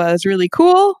it was really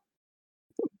cool,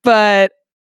 but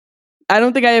I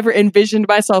don't think I ever envisioned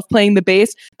myself playing the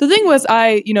bass. The thing was,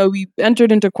 we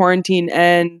entered into quarantine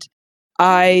and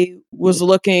I was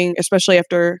looking, especially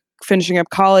after finishing up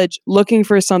college, looking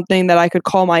for something that I could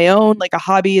call my own, like a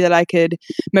hobby that I could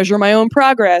measure my own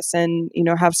progress and,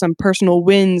 have some personal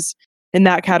wins in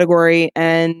that category.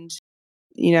 And,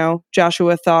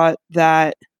 Joshua thought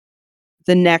that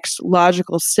the next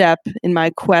logical step in my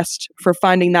quest for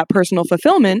finding that personal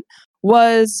fulfillment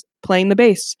was playing the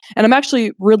bass. And I'm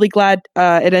actually really glad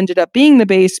it ended up being the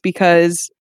bass, because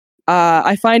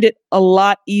I find it a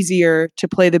lot easier to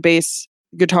play the bass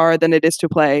guitar than it is to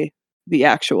play the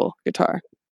actual guitar.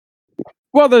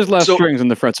 Well, there's less strings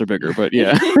and the frets are bigger, but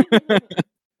yeah.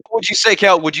 Would you say,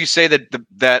 Cal,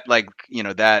 that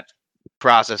that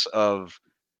process of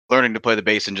learning to play the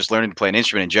bass and just learning to play an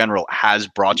instrument in general has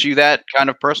brought you that kind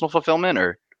of personal fulfillment,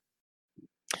 or?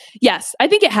 Yes, I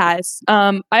think it has.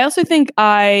 I also think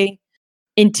I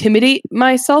intimidate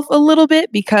myself a little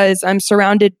bit because I'm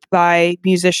surrounded by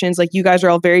musicians. Like, you guys are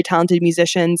all very talented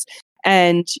musicians.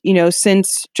 And,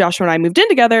 since Joshua and I moved in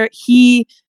together, he,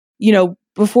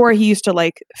 before he used to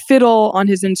like fiddle on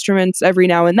his instruments every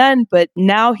now and then, but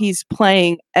now he's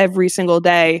playing every single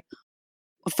day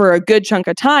for a good chunk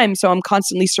of time. So I'm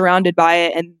constantly surrounded by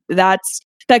it. And that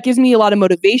gives me a lot of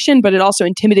motivation, but it also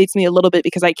intimidates me a little bit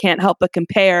because I can't help but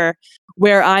compare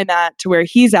where I'm at to where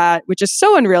he's at, which is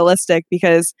so unrealistic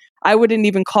because I wouldn't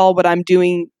even call what I'm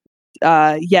doing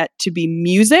yet to be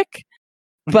music.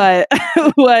 But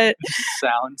what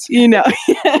sounds,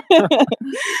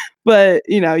 but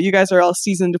you guys are all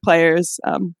seasoned players.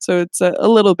 So it's a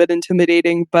little bit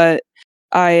intimidating, but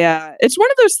it's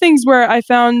one of those things where I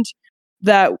found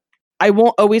that I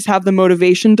won't always have the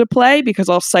motivation to play because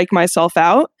I'll psych myself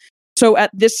out. So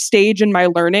at this stage in my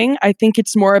learning, I think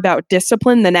it's more about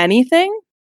discipline than anything.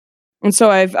 And so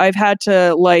I've had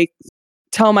to like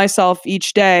tell myself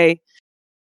each day,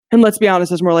 and let's be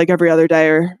honest, it's more like every other day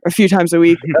or a few times a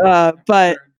week.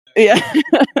 But yeah,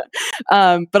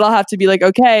 but I'll have to be like,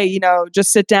 okay,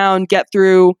 just sit down, get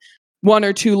through 1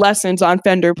 or 2 lessons on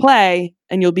Fender Play,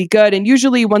 and you'll be good. And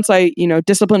usually once I,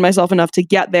 discipline myself enough to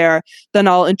get there, then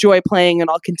I'll enjoy playing and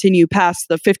I'll continue past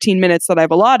the 15 minutes that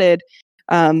I've allotted.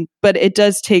 But it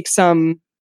does take some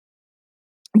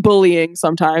bullying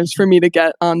sometimes for me to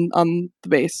get on the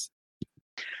bass.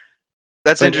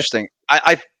 That's interesting.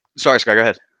 Sorry, Scott, go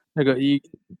ahead.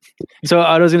 So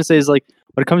I was going to say is like,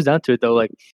 when it comes down to it though,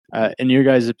 like, in your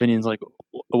guys' opinions, like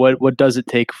what does it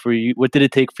take for you? What did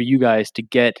it take for you guys to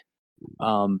get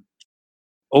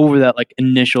over that like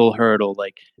initial hurdle?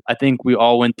 Like, I think we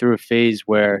all went through a phase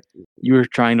where you were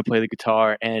trying to play the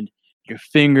guitar and your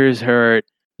fingers hurt.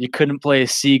 You couldn't play a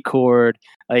C chord.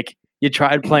 Like, you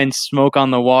tried playing Smoke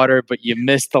on the Water, but you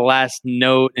missed the last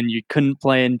note and you couldn't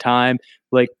play in time.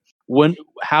 Like, when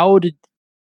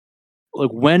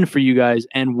for you guys,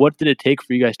 and what did it take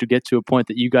for you guys to get to a point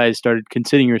that you guys started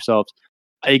considering yourselves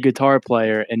a guitar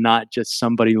player and not just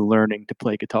somebody learning to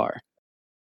play guitar?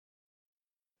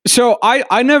 So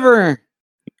I never,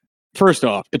 first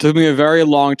off, it took me a very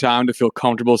long time to feel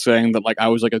comfortable saying that like I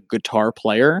was like a guitar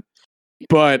player,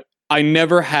 but I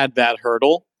never had that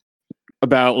hurdle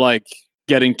about like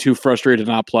getting too frustrated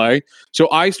to not play. So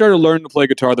I started learning to play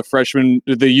guitar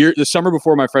the summer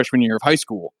before my freshman year of high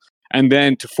school. And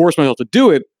then to force myself to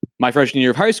do it, my freshman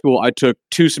year of high school, I took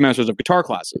 2 semesters of guitar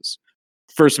classes,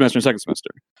 first semester and second semester.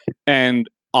 And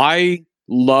I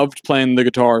loved playing the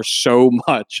guitar so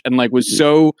much and like was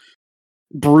so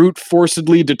brute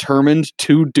forcedly determined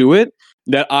to do it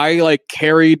that I like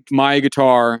carried my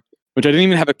guitar, which I didn't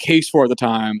even have a case for at the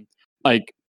time,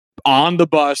 like on the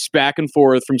bus back and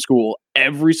forth from school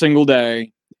every single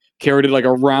day, carried it like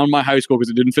around my high school because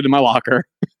it didn't fit in my locker.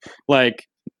 Like,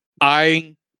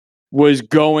 I was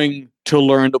going to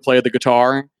learn to play the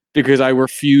guitar because I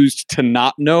refused to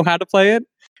not know how to play it.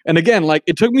 And again, like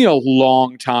it took me a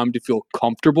long time to feel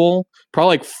comfortable,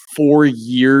 probably like 4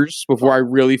 years before I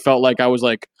really felt like I was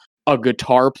like a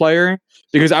guitar player,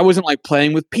 because I wasn't like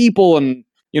playing with people, and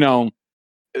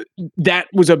that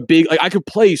was a big, like I could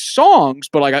play songs,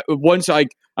 but like I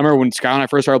remember when Scott and I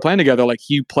first started playing together, like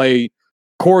he'd play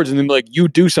chords and then be like, you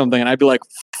do something, and I'd be like,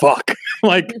 fuck.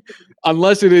 Like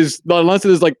unless it is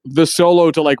like the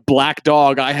solo to like Black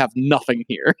Dog, I have nothing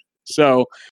here. So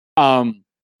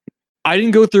I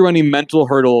didn't go through any mental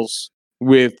hurdles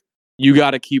with you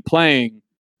got to keep playing,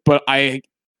 but I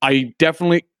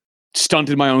definitely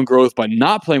stunted my own growth by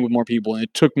not playing with more people, and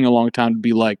it took me a long time to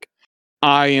be like,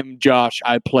 I am Josh,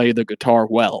 I play the guitar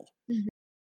well.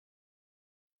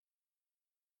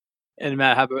 And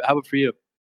Matt, how about for you?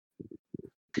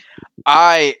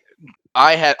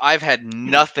 I've had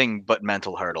nothing but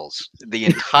mental hurdles the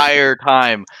entire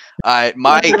time.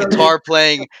 My guitar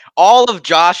playing, all of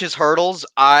Josh's hurdles,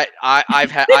 I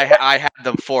had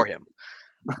them for him.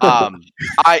 When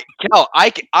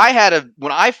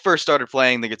I first started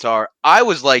playing the guitar, I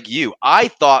was like you. I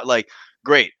thought like,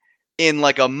 great, in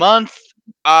like a month,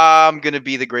 I'm gonna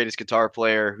be the greatest guitar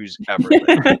player who's ever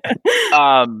lived.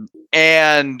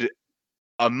 And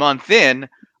a month in,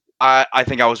 I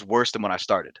think I was worse than when I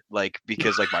started, like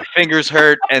because like my fingers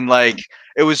hurt and like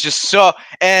it was just so,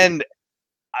 and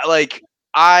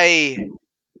I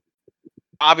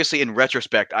obviously in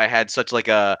retrospect I had such like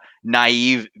a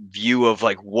naive view of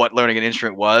like what learning an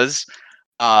instrument was,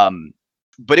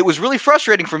 but it was really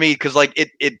frustrating for me because like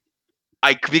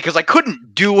because I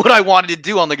couldn't do what I wanted to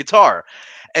do on the guitar,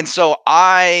 and so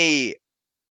I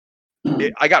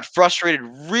got frustrated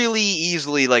really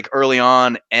easily like early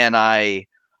on, and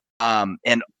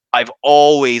I've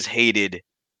always hated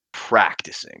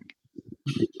practicing.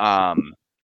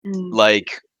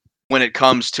 Like when it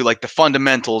comes to like the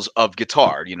fundamentals of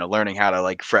guitar, learning how to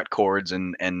like fret chords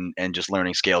and just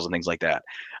learning scales and things like that.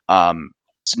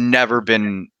 It's never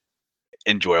been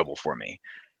enjoyable for me.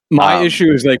 My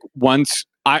issue is like once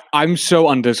I'm so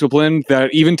undisciplined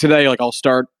that even today, like I'll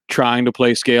start trying to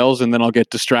play scales and then I'll get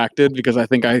distracted because I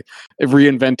think I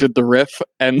reinvented the riff,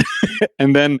 and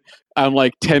and then I'm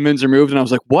like 10 minutes removed and I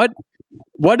was like, what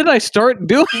did I start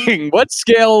doing? What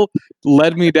scale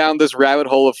led me down this rabbit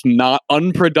hole of not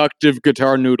unproductive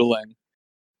guitar noodling?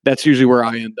 That's usually where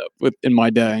I end up with in my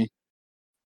day.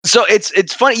 So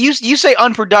it's funny you say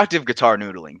unproductive guitar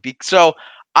noodling. So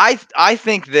I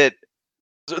think that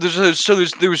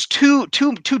there was two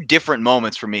different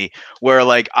moments for me where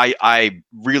like I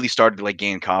really started to like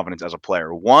gain confidence as a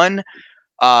player. One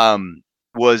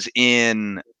was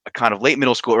in a kind of late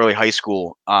middle school, early high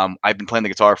school. I've been playing the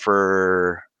guitar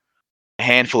for a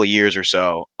handful of years or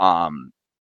so,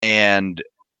 and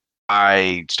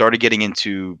I started getting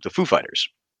into the Foo Fighters.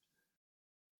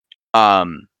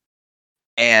 And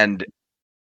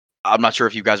I'm not sure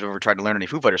if you guys have ever tried to learn any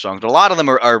Foo Fighter songs, but a lot of them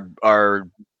are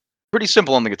pretty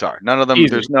simple on the guitar. None of them.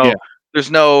 Easy,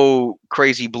 There's no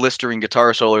crazy blistering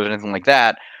guitar solos or anything like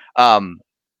that.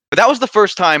 But that was the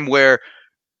first time where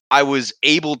I was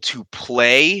able to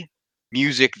play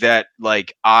music that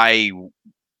like I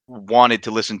wanted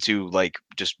to listen to, like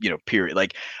just period.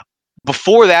 Like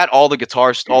before that, all the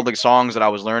songs that I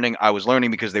was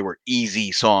learning because they were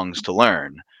easy songs to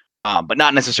learn, but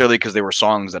not necessarily because they were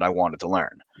songs that I wanted to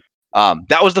learn.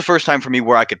 That was the first time for me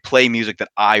where I could play music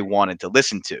that I wanted to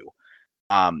listen to.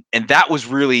 And that was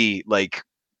really like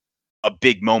a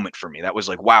big moment for me. That was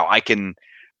like, wow, I can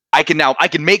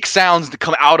make sounds that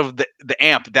come out of the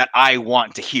amp that I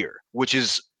want to hear, which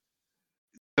is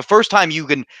the first time you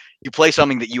play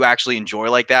something that you actually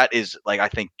enjoy like that is like, I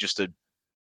think just a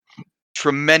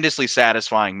tremendously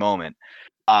satisfying moment.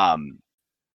 And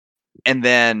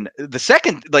then the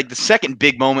second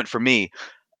big moment for me,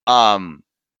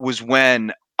 was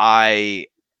when I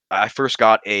first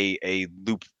got a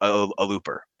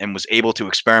looper and was able to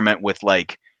experiment with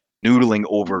like noodling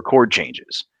over chord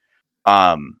changes.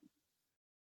 Up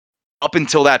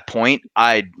until that point,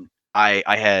 I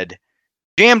had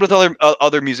jammed with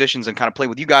other musicians and kind of played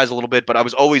with you guys a little bit, but I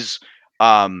was always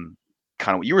kind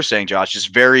of what you were saying, Josh,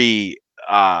 just very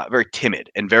timid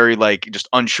and very like just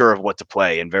unsure of what to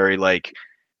play and very like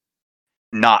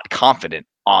not confident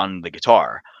on the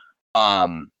guitar.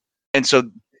 And so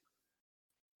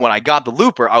when I got the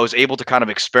looper, I was able to kind of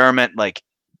experiment like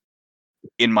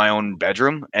in my own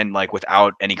bedroom and like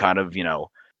without any kind of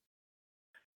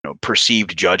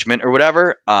perceived judgment or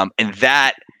whatever. And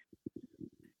that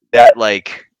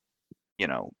like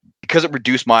because it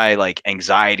reduced my like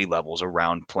anxiety levels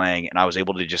around playing, and I was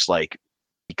able to just like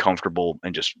be comfortable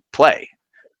and just play.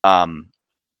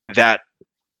 That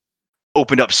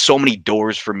opened up so many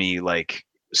doors for me, like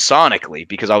sonically,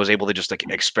 because I was able to just like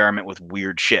experiment with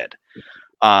weird shit.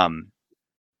 And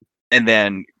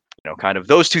then, kind of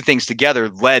those two things together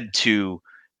led to,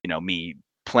 me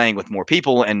playing with more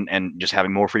people and just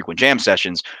having more frequent jam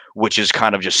sessions, which is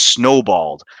kind of just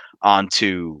snowballed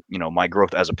onto, my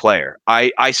growth as a player.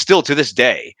 I still to this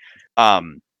day,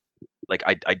 like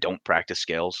I don't practice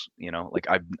scales, like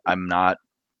I'm not,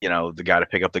 the guy to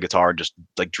pick up the guitar and just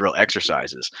like drill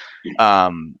exercises.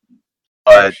 But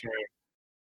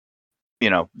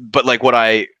but like what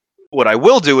I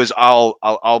will do is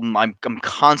I'm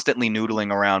constantly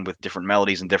noodling around with different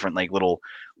melodies and different like little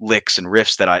licks and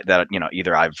riffs that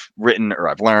either I've written or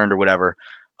I've learned or whatever.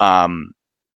 And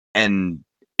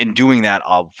in doing that,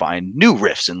 I'll find new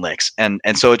riffs and licks, and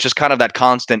so it's just kind of that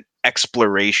constant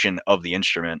exploration of the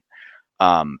instrument.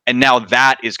 And now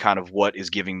that is kind of what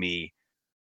is giving me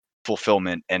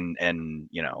fulfillment and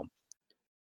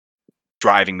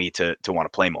driving me to want to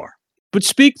play more. But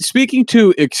speaking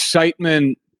to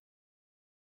excitement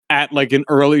at like an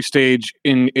early stage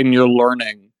in your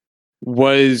learning,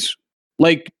 was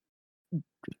like,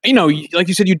 like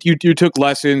you said, you took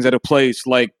lessons at a place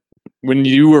like when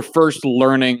you were first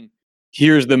learning.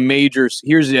 Here's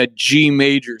a G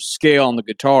major scale on the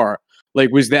guitar.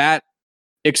 Like, was that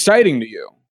exciting to you?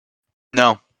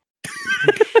 No,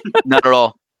 not at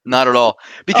all. Not at all.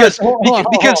 Because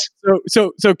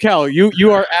so Kel,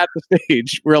 you are at the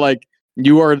stage where like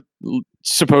you are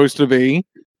supposed to be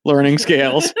learning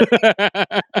scales.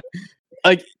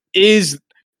 Like, is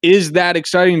that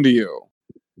exciting to you?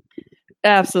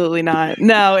 Absolutely not.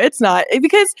 No, it's not.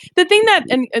 Because the thing that,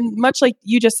 and much like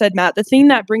you just said, Matt, the thing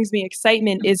that brings me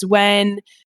excitement is when,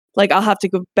 like, I'll have to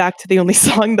go back to the only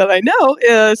song that I know,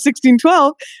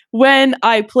 1612, when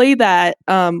I play that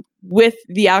with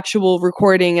the actual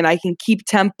recording and I can keep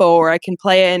tempo or I can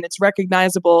play it and it's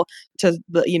recognizable to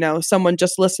someone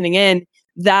just listening in.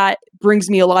 That brings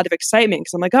me a lot of excitement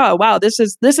because I'm like, oh wow, this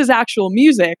is actual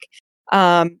music.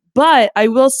 But I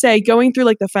will say, going through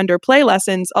like the Fender Play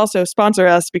lessons, also sponsor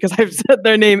us because I've said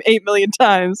their name 8 million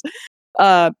times.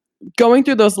 Going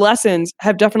through those lessons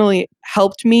have definitely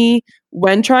helped me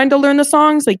when trying to learn the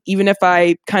songs, like even if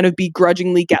I kind of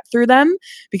begrudgingly get through them,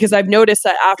 because I've noticed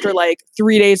that after like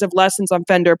 3 days of lessons on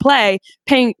Fender Play,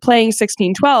 playing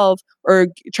 1612 or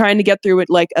trying to get through it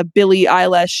like a Billie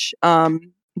Eilish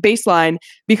bass line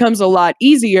becomes a lot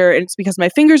easier, and it's because my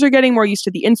fingers are getting more used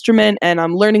to the instrument and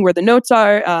I'm learning where the notes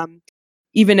are,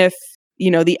 even if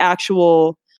the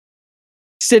actual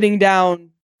sitting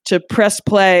down to press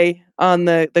play on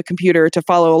the computer to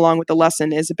follow along with the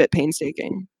lesson is a bit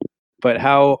painstaking. But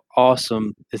how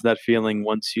awesome is that feeling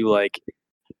once you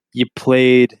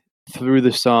played through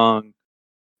the song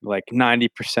like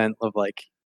 90% of like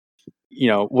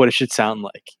what it should sound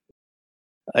like?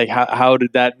 Like how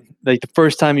did that, like the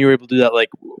first time you were able to do that, like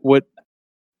what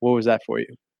was that for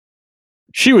you?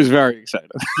 She was very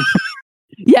excited.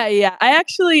 Yeah. I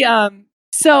actually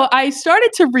so I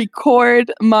started to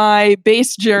record my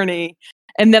bass journey,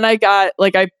 and then I got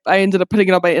like I ended up putting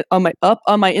it on my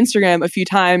Instagram a few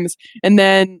times, and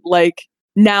then like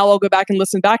now I'll go back and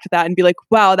listen back to that and be like,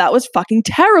 wow, that was fucking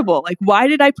terrible. Like, why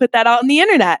did I put that out on the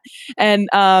internet? And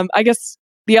I guess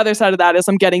the other side of that is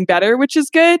I'm getting better, which is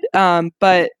good.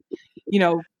 But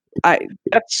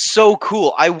that's so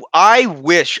cool. I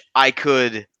wish I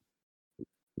could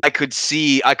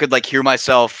like hear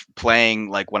myself playing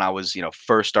like when I was,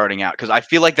 first starting out. Cause I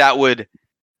feel like that would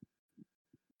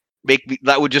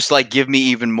just like give me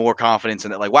even more confidence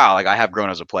in that, like, wow, like I have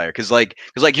grown as a player. Cause like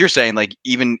you're saying, like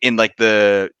even in like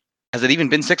has it even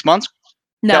been 6 months?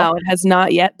 No, it has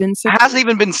not yet been 6 months. It hasn't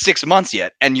even been 6 months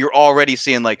yet. And you're already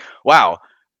seeing like, wow,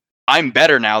 I'm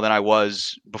better now than I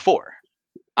was before.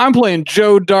 I'm playing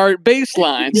Joe Dart bass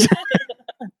lines.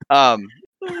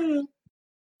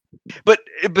 But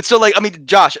so like, I mean,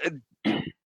 Josh,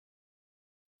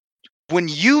 when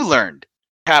you learned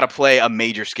how to play a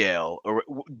major scale, or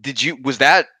was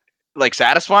that like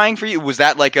satisfying for you? Was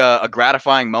that like a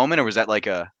gratifying moment, or was that like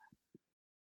a?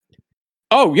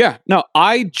 Oh yeah, no,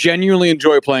 I genuinely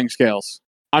enjoy playing scales.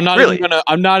 I'm not really?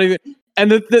 even. And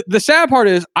the sad part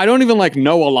is I don't even like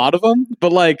know a lot of them,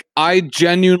 but like I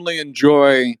genuinely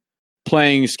enjoy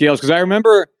playing scales because I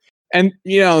remember, and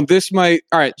this might,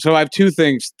 all right. So I have two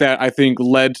things that I think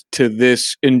led to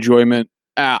this enjoyment.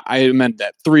 I meant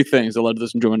that 3 things that led to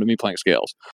this enjoyment of me playing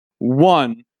scales.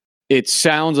 One, it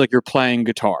sounds like you're playing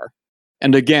guitar,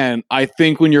 and again, I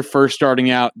think when you're first starting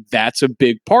out, that's a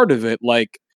big part of it.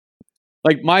 Like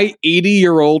my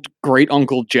 80-year-old great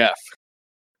uncle Jeff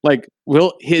Like,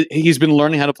 he's been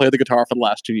learning how to play the guitar for the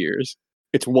last 2 years.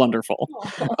 It's wonderful.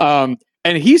 And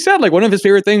he said like one of his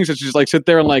favorite things is just like sit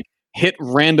there and like hit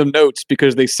random notes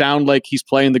because they sound like he's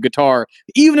playing the guitar,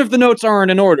 even if the notes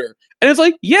aren't in order. And it's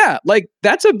like, yeah, like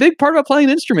that's a big part about playing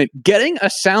an instrument. Getting a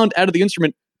sound out of the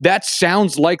instrument that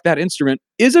sounds like that instrument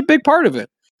is a big part of it.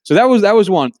 So that was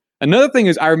one. Another thing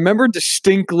is I remember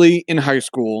distinctly in high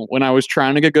school when I was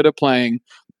trying to get good at playing,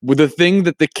 with the thing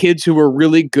that the kids who were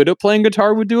really good at playing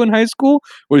guitar would do in high school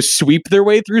was sweep their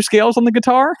way through scales on the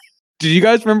guitar. Did you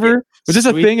guys remember? Yeah. Was this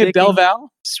a thing at Del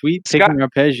Val? Sweep picking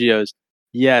arpeggios.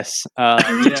 Yes. Yeah,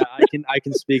 I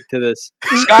can speak to this.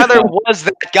 Skylar was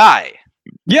that guy.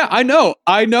 Yeah, I know.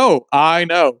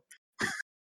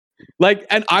 Like,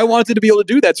 and I wanted to be able to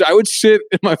do that. So I would sit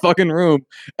in my fucking room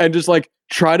and just like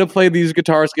try to play these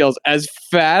guitar scales as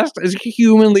fast as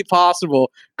humanly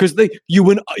possible. Because you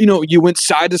went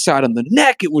side to side on the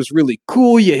neck. It was really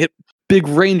cool. You hit big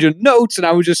range of notes, and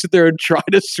I would just sit there and try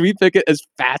to sweep pick it as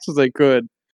fast as I could.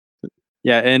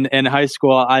 Yeah, in high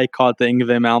school, I caught the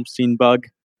Yngwie Malmsteen bug.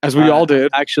 As we all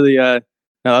did. Actually, no,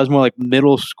 that was more like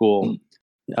middle school.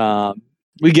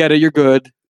 We get it. You're good.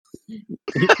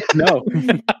 No.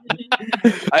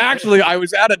 Actually, I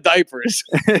was out of diapers.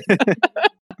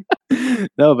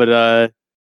 No, but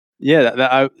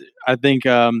yeah, I think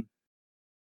all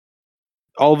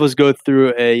of us go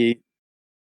through a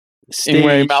stage.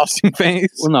 Yngwie Malmsteen phase.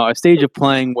 Well, no, a stage of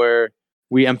playing where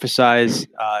we emphasize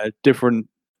different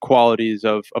qualities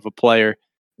of a player,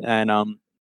 and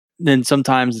then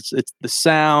sometimes it's the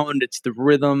sound, it's the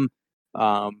rhythm,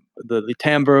 the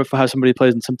timbre of how somebody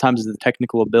plays, and sometimes it's the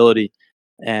technical ability.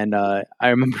 And I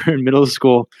remember in middle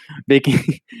school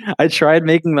I tried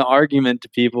making the argument to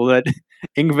people that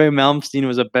Yngwie Malmsteen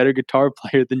was a better guitar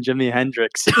player than Jimi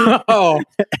Hendrix.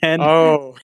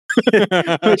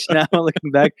 Which now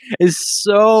looking back is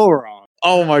so wrong.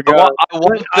 Oh my god! At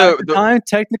the time,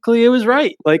 technically, it was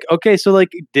right. Like, okay, so like,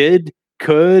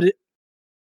 could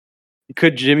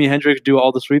Jimi Hendrix do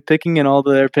all the sweep picking and all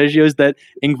the arpeggios that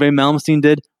Yngwie Malmsteen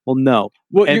did? Well, no.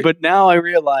 But now I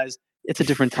realize it's a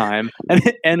different time,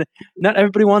 and not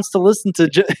everybody wants to listen to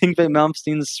Yngwie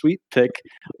Malmsteen's sweep pick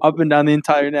up and down the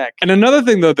entire neck. And another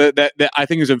thing, though, that I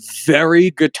think is a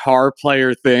very guitar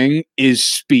player thing is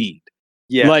speed.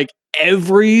 Yeah, like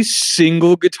every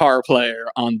single guitar player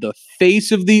on the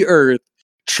face of the earth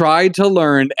tried to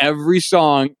learn every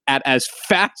song at as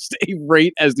fast a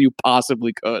rate as you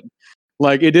possibly could.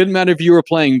 Like, it didn't matter if you were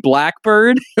playing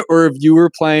Blackbird or if you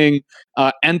were playing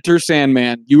Enter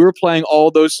Sandman. You were playing all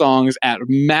those songs at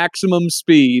maximum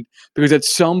speed because at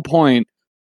some point,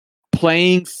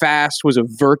 playing fast was a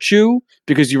virtue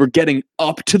because you were getting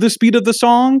up to the speed of the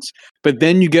songs. But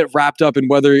then you get wrapped up in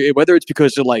whether it's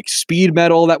because of like speed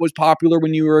metal that was popular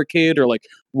when you were a kid or like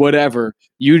whatever.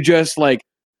 You just like,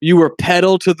 you were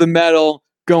pedal to the metal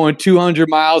going 200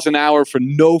 miles an hour for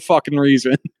no fucking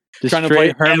reason. Just trying to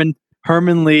play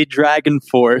Herman Lee Dragon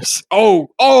Force.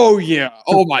 Oh yeah.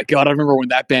 Oh my god, I remember when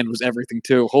that band was everything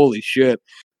too. Holy shit.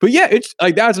 But yeah, it's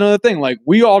like that's another thing. Like,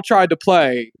 we all tried to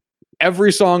play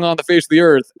every song on the face of the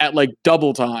earth at like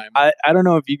double time. I don't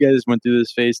know if you guys went through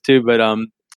this phase too, but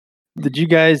did you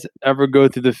guys ever go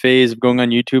through the phase of going on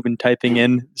YouTube and typing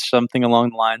in something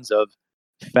along the lines of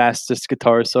fastest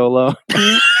guitar solo?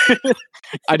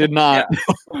 I did not.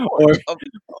 Yeah.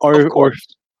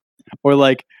 or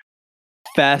like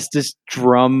fastest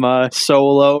drum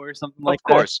solo or something like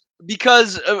that. Of course,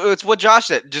 because it's what Josh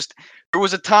said. Just there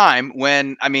was a time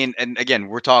when, I mean, and again,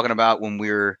 we're talking about when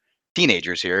we were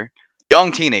teenagers here,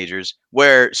 young teenagers,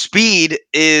 where speed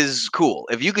is cool.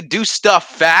 If you could do stuff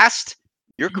fast,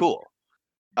 you're cool.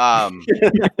 Hey,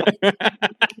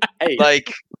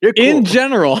 like you're cool. In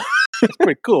general, it's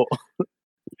pretty cool.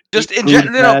 Just in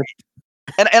general,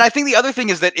 and I think the other thing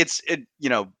is that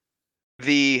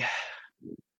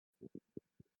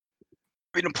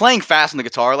playing fast on the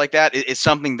guitar like that is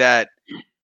something that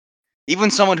even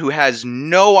someone who has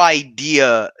no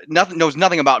idea, knows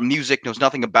nothing about music, knows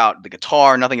nothing about the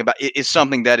guitar, nothing about it, is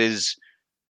something that is,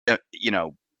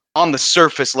 on the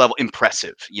surface level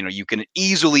impressive. You can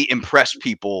easily impress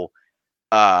people.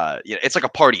 It's like a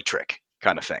party trick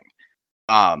kind of thing.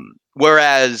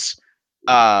 Whereas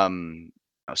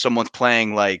someone's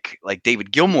playing like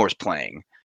David Gilmour's playing,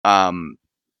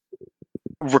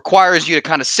 requires you to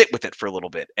kind of sit with it for a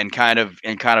little bit and kind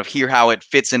of hear how it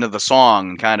fits into the song,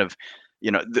 and kind of,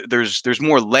 there's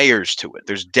more layers to it.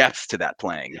 There's depth to that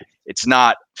playing. It's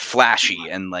not flashy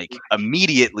and like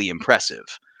immediately impressive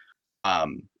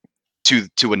to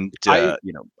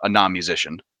a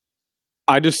non-musician.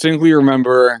 I distinctly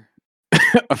remember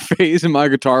a phase in my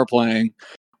guitar playing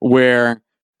where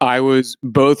I was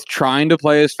both trying to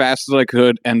play as fast as I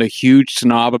could and a huge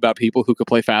snob about people who could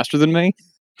play faster than me.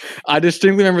 I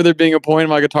distinctly remember there being a point in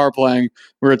my guitar playing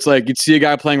where it's like you'd see a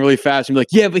guy playing really fast and be like,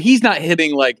 yeah, but he's not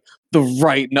hitting like the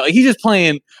right note. He's just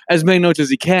playing as many notes as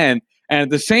he can. And at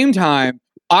the same time,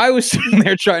 I was sitting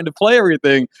there trying to play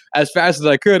everything as fast as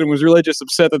I could and was really just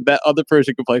upset that that other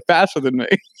person could play faster than me.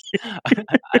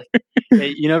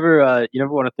 Hey, you never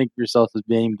want to think of yourself as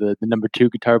being the number 2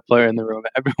 guitar player in the room.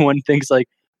 Everyone thinks like,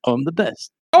 oh, I'm the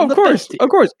best. Oh, I'm of the course, best of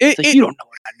course. It's like, you don't know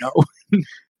what I know.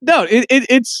 No,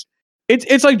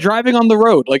 it's like driving on the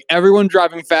road. Like everyone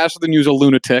driving faster than you is a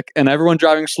lunatic, and everyone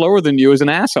driving slower than you is an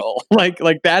asshole. Like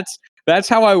that's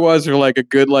how I was for like a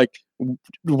good like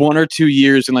 1 or 2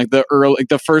 years in like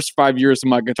the first 5 years of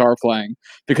my guitar playing,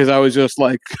 because I was just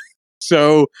like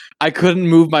so I couldn't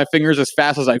move my fingers as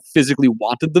fast as I physically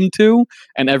wanted them to,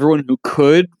 and everyone who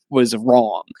could was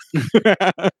wrong.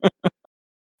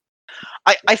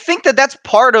 I think that's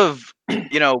part of,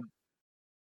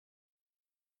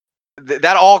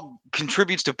 that all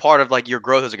contributes to part of like your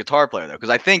growth as a guitar player, though, because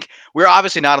I think we're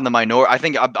obviously not in the minority. I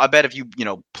think I bet if you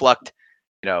plucked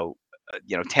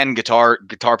 10 guitar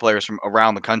players from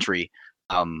around the country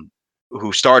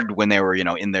who started when they were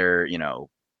in their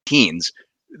teens,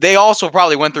 they also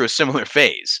probably went through a similar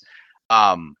phase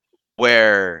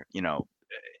where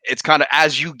it's kind of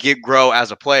as you grow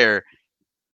as a player,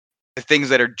 the things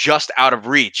that are just out of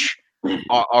reach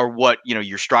are what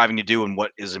you're striving to do and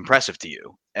what is impressive to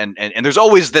you, and there's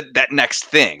always that next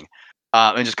thing,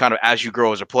 and just kind of as you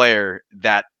grow as a player,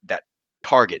 that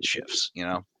target shifts.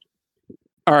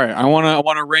 All right, I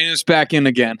want to rein us back in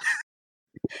again,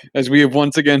 as we have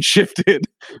once again shifted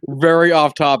very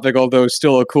off topic, although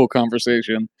still a cool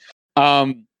conversation.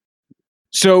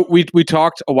 So we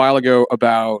talked a while ago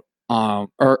about, or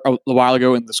a while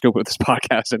ago in the scope of this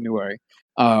podcast anyway,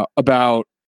 about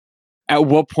at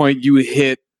what point you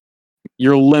hit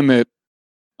your limit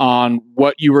on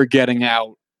what you were getting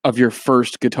out of your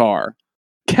first guitar.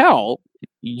 Kel,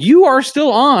 you are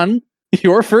still on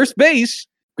your first bass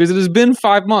because it has been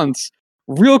 5 months.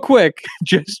 Real quick,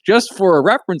 just for a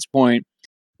reference point,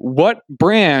 what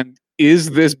brand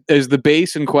is the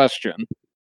bass in question?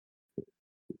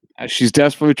 As she's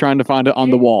desperately trying to find it on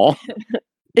the wall.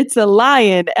 It's a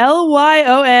Lion,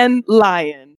 Lyon,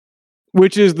 Lion.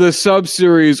 Which is the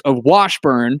sub-series of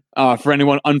Washburn, for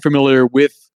anyone unfamiliar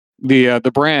with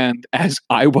the brand, as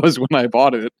I was when I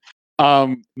bought it.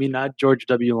 I mean, not George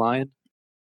W. Lyon?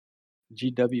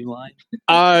 GW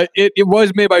Lyon? It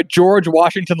was made by George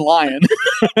Washington Lyon,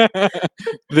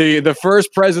 the first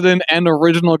president and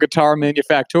original guitar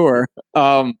manufacturer.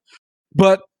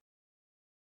 But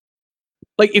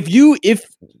like if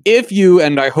you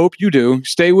and I hope you do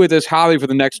stay with this hobby for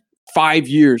the next 5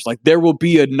 years, like there will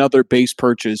be another bass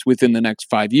purchase within the next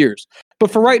 5 years.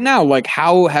 But for right now, like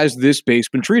how has this bass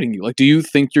been treating you? Like, do you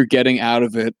think you're getting out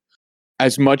of it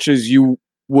as much as you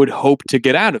would hope to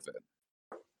get out of it?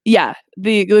 Yeah,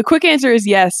 the quick answer is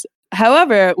yes.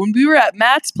 However, when we were at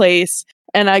Matt's place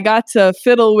and I got to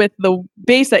fiddle with the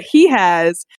bass that he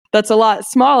has, that's a lot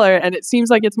smaller, and it seems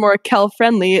like it's more Kel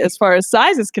friendly as far as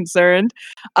size is concerned.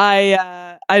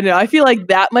 I know I feel like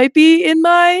that might be in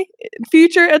my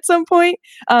future at some point.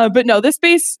 But no, this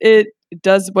bass it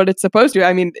does what it's supposed to.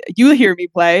 I mean, you hear me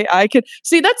play. I could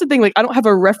see that's the thing. Like I don't have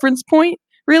a reference point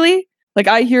really. Like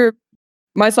I hear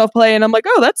myself play and I'm like,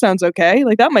 oh, that sounds okay.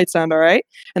 Like that might sound all right.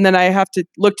 And then I have to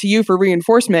look to you for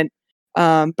reinforcement.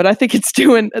 But I think it's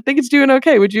doing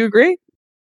okay. Would you agree?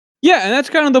 Yeah, and that's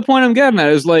kind of the point I'm getting at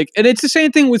is like, and it's the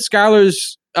same thing with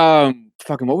Skylar's,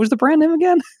 what was the brand name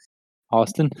again?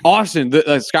 Austin.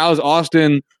 Skylar's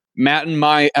Austin, Matt and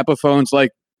my Epiphones. Like,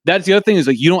 that's the other thing is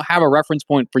like, you don't have a reference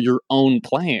point for your own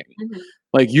playing. Mm-hmm.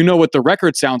 Like, you know what the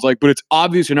record sounds like, but it's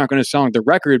obvious you're not going to sound like the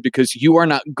record because you are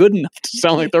not good enough to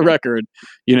sound like the record,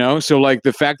 So like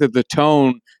the fact that the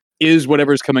tone is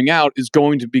whatever's coming out is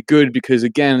going to be good because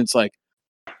again, it's like,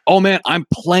 oh man, I'm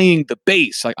playing the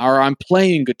bass, or I'm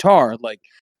playing guitar. Like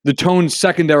the tone's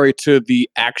secondary to the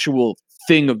actual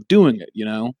thing of doing it,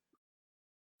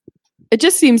 It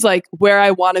just seems like where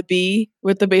I want to be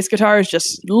with the bass guitar is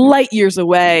just light years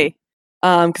away.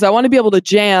 Because I want to be able to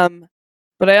jam,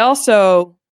 but I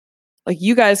also like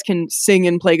you guys can sing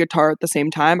and play guitar at the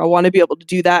same time. I want to be able to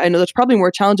do that. I know that's probably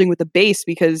more challenging with the bass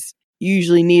because you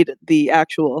usually need the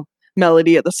actual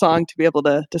melody of the song to be able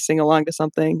to sing along to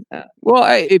something. Well,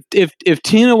 if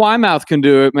Tina Weymouth can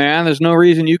do it, man, there's no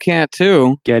reason you can't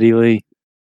too. Geddy Lee.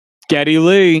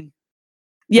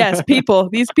 Yes,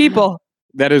 these people.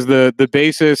 That is the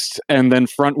bassist and then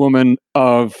front woman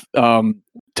of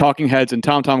Talking Heads and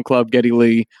Tom Tom Club, Geddy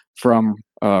Lee from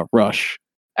Rush.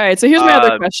 All right, so here's my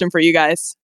other question for you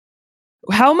guys.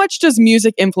 how much does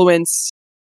music influence,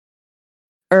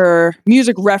 or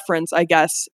music reference, I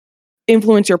guess,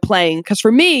 influence your playing? Because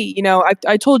for me,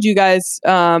 I told you guys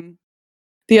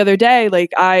the other day,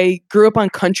 like, I grew up on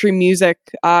country music.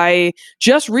 I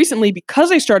just recently,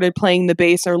 because I started playing the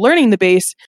bass or learning the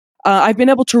bass, I've been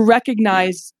able to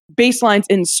recognize bass lines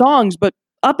in songs. But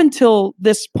up until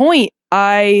this point,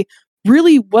 I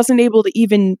really wasn't able to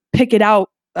even pick it out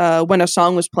when a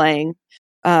song was playing.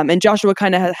 And Joshua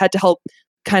kind of had to help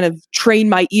kind of train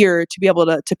my ear to be able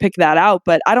to pick that out.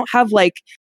 But I don't have like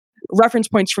reference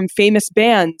points from famous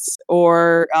bands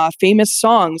or famous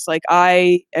songs. Like,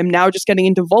 I am now just getting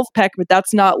into Wolfpack, but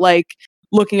that's not like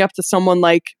looking up to someone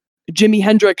like Jimi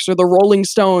Hendrix or the Rolling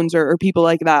Stones or people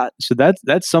like that. So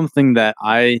that's something that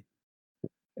I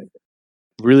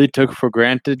really took for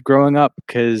granted growing up,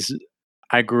 because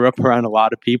I grew up around a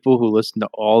lot of people who listened to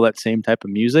all that same type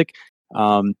of music,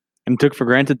 and took for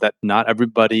granted that not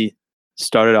everybody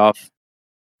started off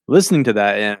listening to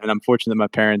that. And I'm fortunate that my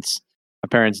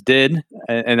parents did,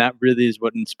 and that really is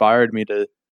what inspired me to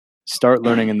start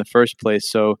learning in the first place.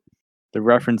 So the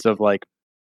reference of like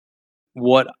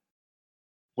what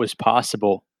was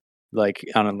possible, like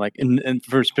on like in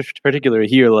for particular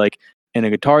here, like in a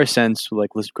guitar sense, like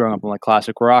growing up on like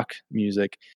classic rock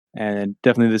music, and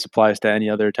definitely this applies to any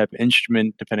other type of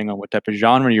instrument depending on what type of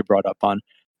genre you're brought up on.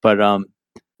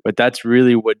 But that's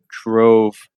really what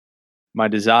drove my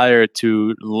desire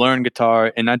to learn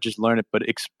guitar, and not just learn it, but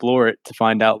explore it to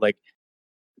find out like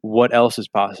what else is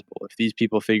possible. If these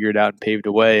people figured out and paved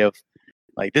a way of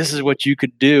like, this is what you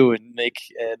could do and make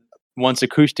a once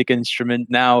acoustic instrument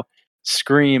now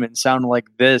scream and sound like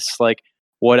this, like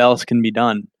what else can be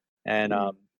done? And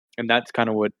that's kind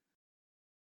of what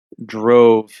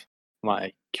drove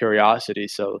my curiosity.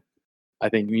 So I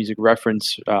think music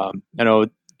reference, I know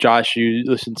Josh, you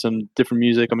listen to some different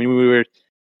music. I mean, we were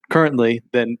currently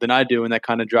than I do, and that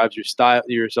kind of drives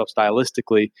yourself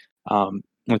stylistically. I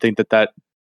think that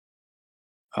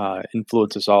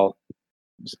influences all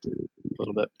just a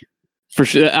little bit. For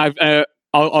sure.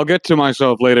 I'll get to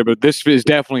myself later, but this is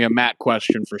definitely a Matt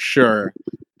question for sure.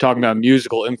 Talking about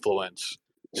musical influence.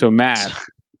 So Matt.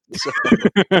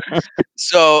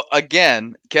 So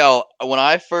again, Kel, when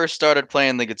I first started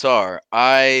playing the guitar,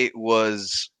 I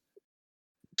was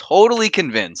totally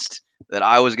convinced that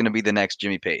I was going to be the next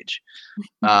Jimmy Page.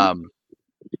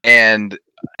 And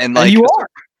like you are.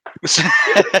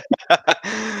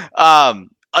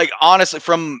 like honestly,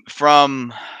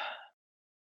 from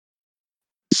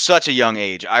such a young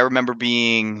age, I remember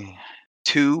being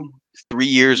 2-3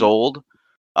 years old,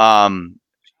 running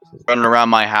around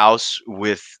my house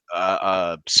with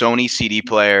a Sony CD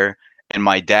player and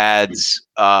my dad's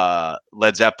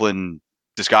Led Zeppelin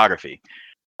discography.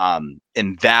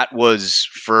 And that was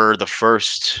for the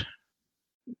first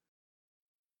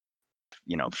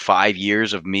 5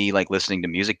 years of me like listening to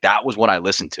music. That was what I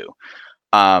listened to.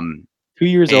 2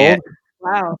 years old.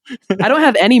 Wow. I don't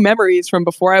have any memories from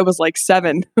before I was like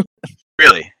 7.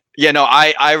 Really? Yeah, no,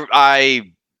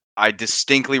 I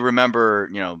distinctly remember,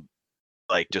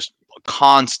 like just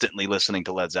constantly listening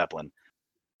to Led Zeppelin.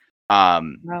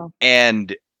 Wow.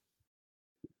 And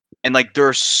like there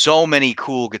are so many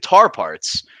cool guitar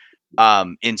parts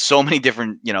in so many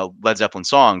different, Led Zeppelin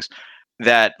songs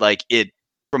that like it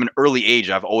from an early age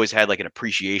I've always had like an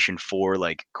appreciation for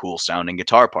like cool sounding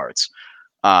guitar parts.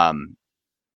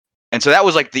 And so that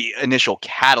was like the initial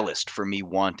catalyst for me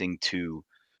wanting to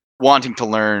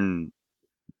learn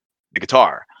the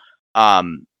guitar.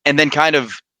 And then kind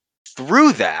of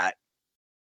through that,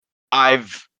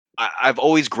 I've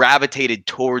always gravitated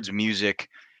towards music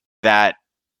that,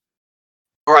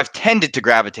 or I've tended to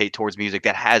gravitate towards music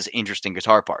that has interesting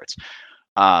guitar parts.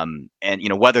 And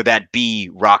whether that be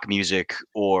rock music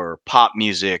or pop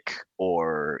music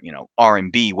or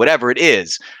R&B, whatever it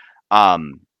is,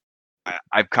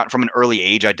 I've from an early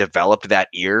age I developed that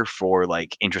ear for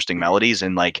like interesting melodies,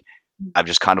 and like I've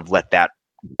just kind of let that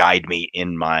guide me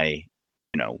in my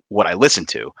what I listen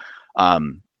to,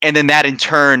 and then that in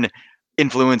turn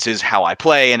influences how I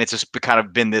play, and it's just kind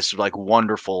of been this like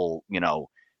wonderful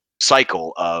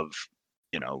cycle of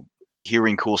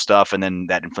hearing cool stuff, and then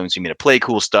that influencing me to play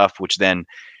cool stuff, which then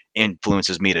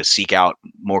influences me to seek out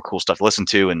more cool stuff to listen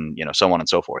to, and so on and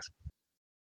so forth.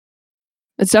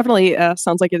 It's definitely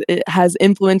sounds like it has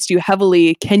influenced you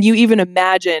heavily. Can you even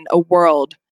imagine a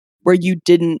world where you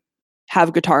didn't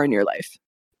have guitar in your life?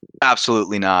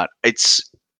 Absolutely not.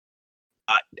 It's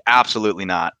absolutely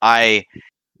not.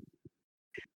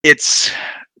 It's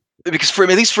because at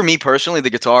least for me personally, the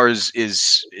guitar is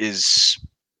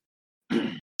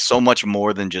so much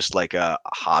more than just like a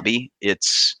hobby.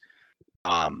 It's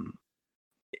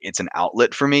it's an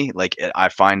outlet for me. Like I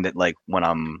find that like when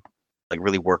I'm like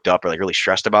really worked up or like really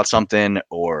stressed about something,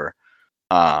 or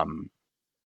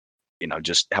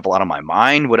just have a lot on my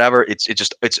mind, whatever.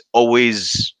 It's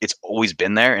always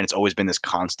been there, and it's always been this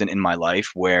constant in my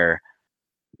life where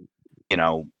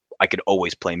I could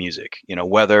always play music.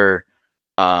 Whether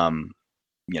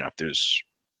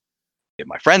if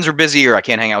my friends are busy or I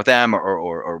can't hang out with them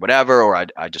or whatever, or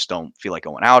I just don't feel like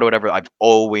going out or whatever. I've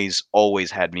always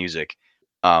had music,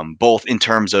 both in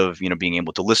terms of being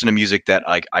able to listen to music that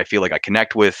I feel like I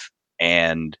connect with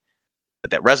and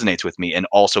that resonates with me, and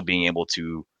also being able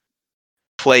to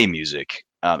play music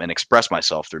and express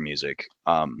myself through music.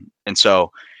 And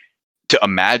so to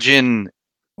imagine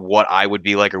what I would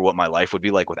be like or what my life would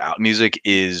be like without music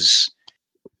is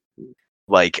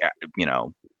like,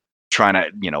 trying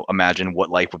to, imagine what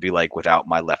life would be like without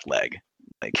my left leg.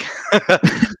 Like,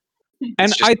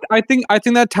 and I think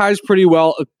that ties pretty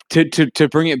well to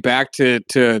bring it back to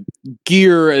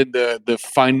gear and the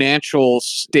financial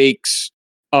stakes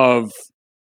of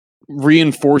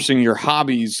reinforcing your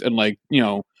hobbies and like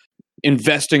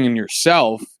investing in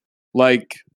yourself,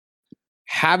 like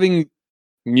having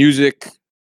music,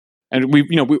 and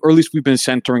or at least we've been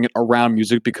centering it around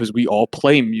music because we all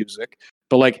play music,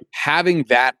 but like having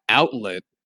that outlet,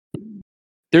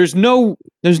 there's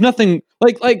nothing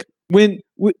like when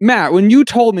Matt, when you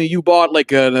told me you bought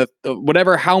like a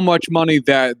whatever how much money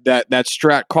that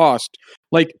Strat cost,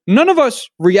 like none of us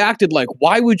reacted like,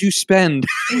 why would you spend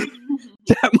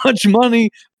that much money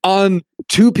on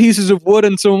 2 pieces of wood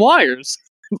and some wires?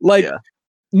 Like,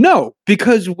 no,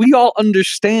 because we all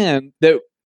understand that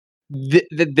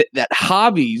that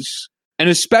hobbies, and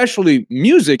especially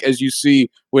music, as you see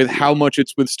with how much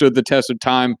it's withstood the test of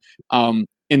time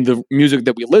in the music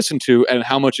that we listen to, and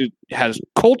how much it has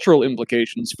cultural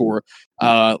implications for,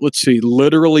 let's see,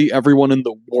 literally everyone in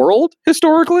the world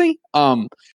historically.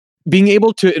 Being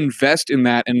able to invest in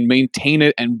that and maintain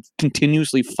it and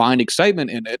continuously find excitement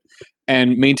in it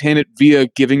and maintain it via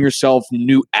giving yourself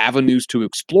new avenues to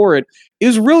explore it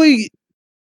is really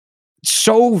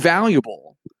so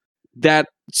valuable that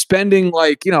spending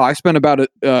like, I spent about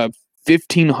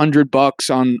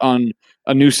 $1,500 on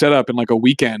a new setup in like a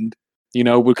weekend,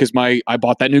 because I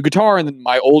bought that new guitar and then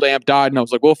my old amp died and I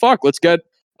was like, well, fuck, let's get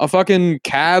a fucking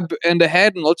cab and a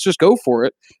head and let's just go for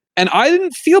it. And I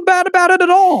didn't feel bad about it at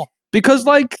all because,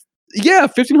 like, yeah,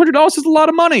 $1,500 is a lot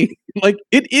of money. Like,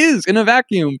 it is in a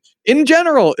vacuum. In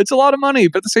general, it's a lot of money.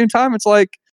 But at the same time, it's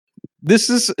like this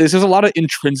is a lot of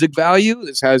intrinsic value.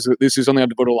 This is something I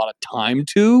devote a lot of time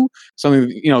to.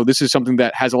 This is something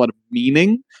that has a lot of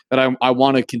meaning that I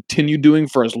want to continue doing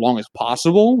for as long as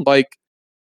possible. Like,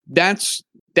 that's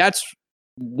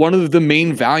one of the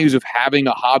main values of having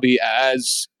a hobby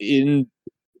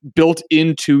built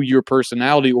into your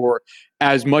personality, or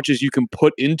as much as you can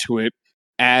put into it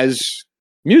as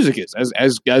music is,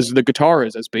 as the guitar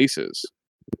is, as bass is.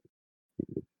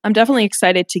 I'm definitely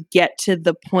excited to get to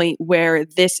the point where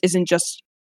this isn't just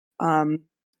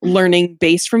learning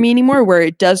bass for me anymore, where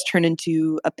it does turn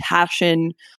into a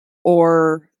passion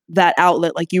or that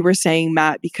outlet, like you were saying,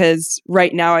 Matt, because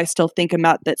right now I still think I'm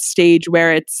at that stage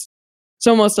where it's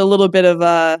almost a little bit of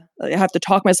I have to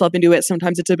talk myself into it.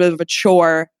 Sometimes it's a bit of a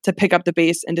chore to pick up the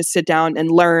bass and to sit down and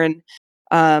learn.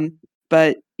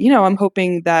 But, I'm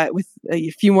hoping that with a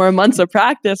few more months of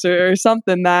practice or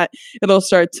something, that it'll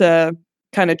start to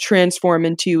kind of transform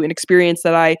into an experience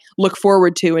that I look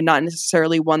forward to and not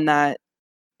necessarily one that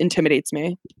intimidates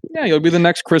me. Yeah, you'll be the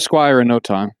next Chris Squire in no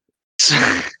time.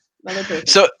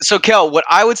 So Kel, what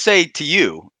I would say to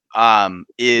you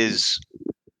is,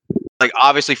 like,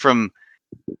 obviously from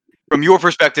your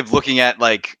perspective, looking at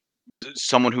like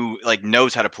someone who like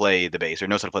knows how to play the bass or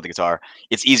knows how to play the guitar,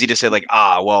 it's easy to say like,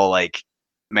 well, like,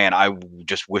 man, I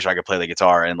just wish I could play the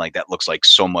guitar, and like that looks like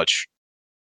so much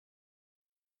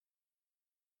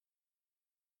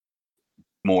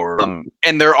more.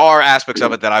 And there are aspects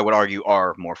of it that I would argue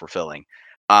are more fulfilling.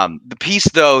 The piece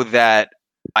though that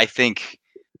I think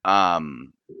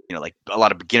like a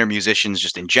lot of beginner musicians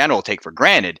just in general take for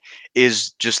granted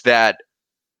is just that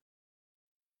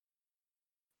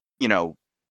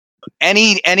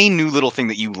any new little thing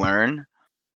that you learn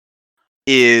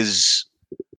is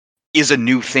a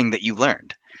new thing that you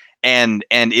learned, and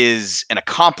is an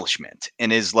accomplishment,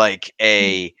 and is like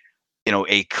a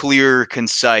clear,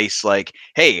 concise, like,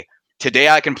 hey, today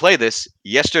I can play this,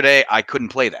 yesterday I couldn't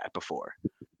play that before.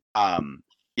 And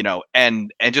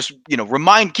just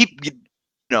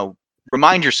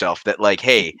remind yourself that, like,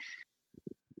 hey,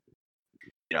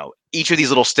 each of these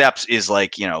little steps is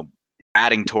like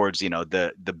adding towards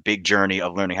the big journey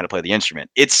of learning how to play the instrument.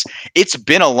 It's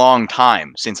been a long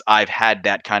time since I've had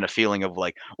that kind of feeling of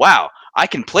like, wow, I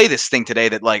can play this thing today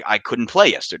that like I couldn't play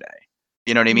yesterday.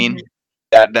 You know what I mean?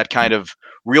 That kind of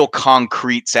real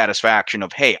concrete satisfaction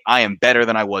of, hey, I am better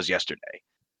than I was yesterday.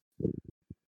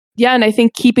 Yeah, and I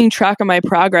think keeping track of my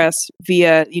progress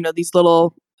via, these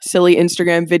little silly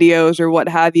Instagram videos or what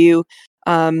have you,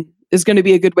 is going to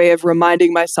be a good way of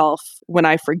reminding myself when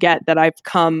I forget that I've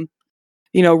come,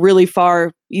 really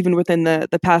far, even within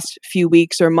the past few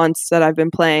weeks or months that I've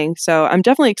been playing. So I'm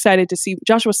definitely excited to see.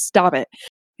 Joshua, stop it.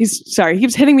 He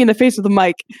keeps hitting me in the face with the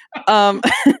mic. I'm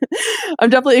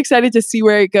definitely excited to see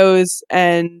where it goes.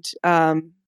 And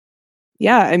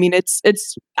yeah, I mean, it's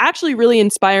actually really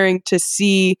inspiring to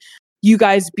see you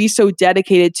guys be so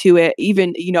dedicated to it.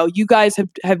 Even, you guys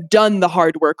have done the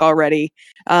hard work already.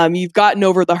 You've gotten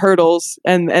over the hurdles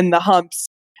and the humps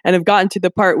and have gotten to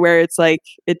the part where it's like,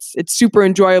 it's super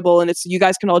enjoyable, and you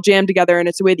guys can all jam together, and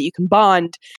it's a way that you can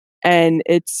bond. And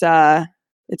it's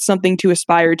something to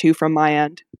aspire to from my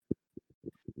end.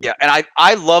 Yeah, and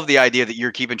I love the idea that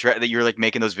you're keeping track, that you're like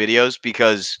making those videos,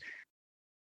 because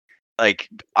like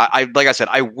I said,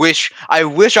 I wish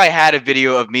I had a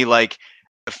video of me like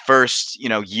the first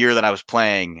year that I was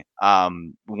playing.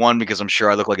 One, because I'm sure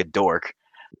I look like a dork,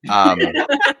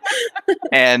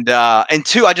 and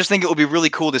two, I just think it would be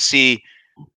really cool to see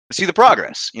the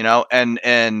progress,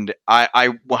 and I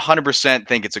 100%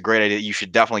 think it's a great idea. You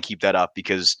should definitely keep that up,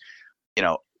 because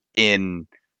in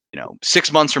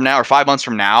 6 months from now or 5 months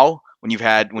from now, when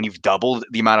you've doubled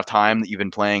the amount of time that you've been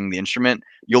playing the instrument,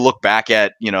 you'll look back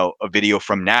at a video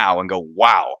from now and go,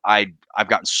 wow, I've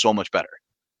gotten so much better.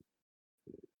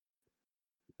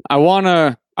 I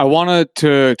wanted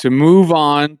to move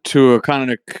on to a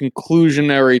kind of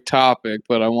conclusionary topic,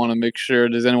 but I want to make sure,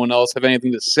 does anyone else have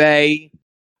anything to say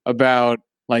about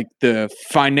like the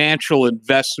financial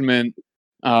investment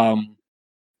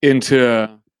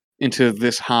into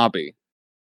this hobby?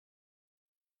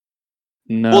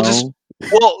 No.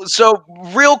 So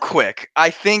real quick, I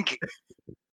think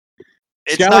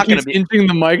it's not going to be inching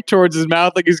the mic towards his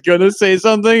mouth like he's going to say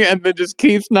something, and then just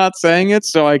keeps not saying it.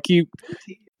 So I keep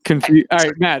confused. All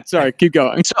right, Matt, sorry, keep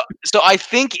going. So I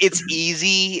think it's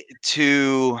easy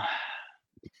to,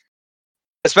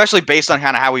 especially based on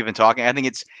kind of how we've been talking, I think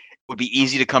it would be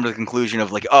easy to come to the conclusion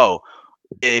of like, oh,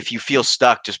 if you feel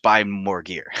stuck, just buy more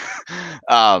gear.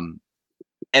 And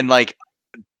like,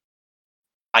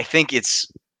 I think it's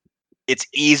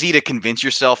easy to convince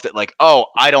yourself that like, oh,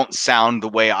 I don't sound the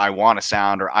way I want to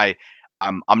sound, or I'm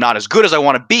not as good as I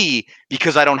want to be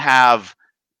because I don't have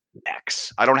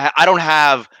X. I don't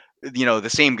have the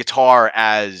same guitar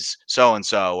as so and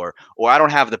so, or I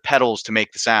don't have the pedals to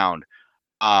make the sound.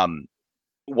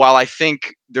 While I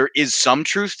think there is some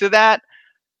truth to that,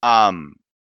 I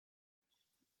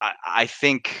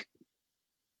think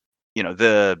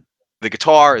the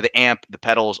guitar, the amp, the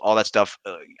pedals, all that stuff.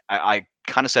 I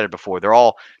kind of said it before. They're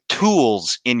all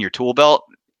tools in your tool belt.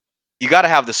 You got to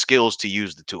have the skills to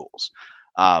use the tools.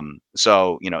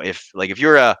 So if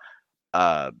you're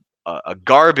a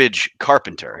garbage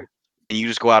carpenter and you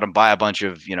just go out and buy a bunch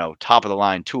of top of the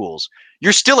line tools,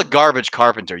 you're still a garbage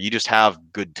carpenter. You just have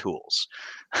good tools.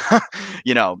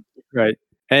 Right.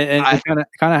 And kind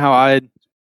of how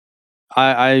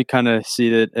I kind of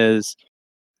see it as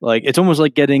like, it's almost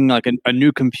like getting like a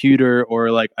new computer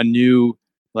or like a new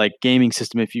like gaming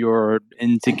system. If you're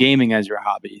into gaming as your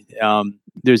hobby,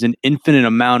 there's an infinite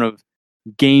amount of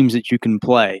games that you can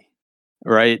play,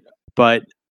 right? But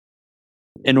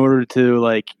in order to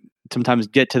like sometimes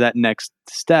get to that next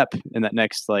step and that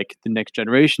next like the next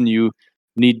generation, you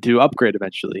need to upgrade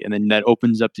eventually, and then that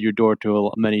opens up your door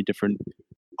to many different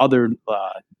other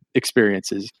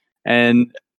experiences.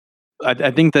 And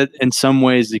I think that in some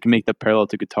ways you can make the parallel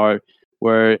to guitar,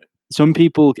 where some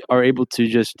people are able to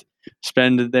just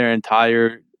spend their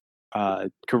entire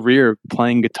career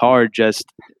playing guitar, just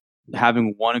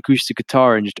having one acoustic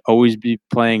guitar and just always be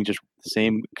playing just the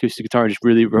same acoustic guitar, just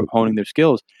really honing their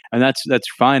skills. And that's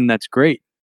fine. That's great.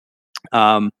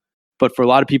 But for a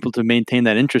lot of people to maintain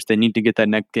that interest, they need to get that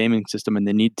next gaming system, and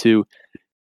they need to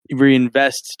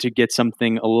reinvest to get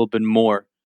something a little bit more.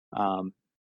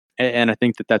 And I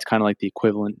think that that's kind of like the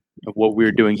equivalent of what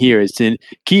we're doing here, is to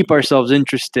keep ourselves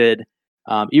interested,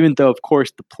 even though, of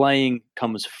course, the playing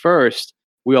comes first.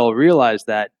 We all realize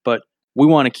that, but we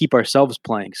want to keep ourselves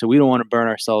playing. So we don't want to burn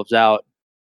ourselves out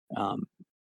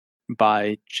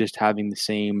by just having the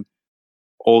same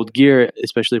old gear,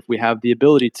 especially if we have the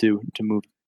ability to move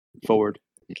forward.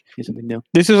 Something new.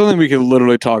 This is something we could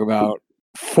literally talk about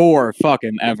for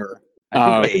fucking ever.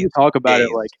 I think we talk about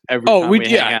it like every time we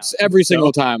hang out. Every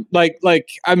single time. Like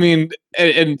I mean,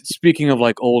 and speaking of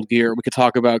like old gear, we could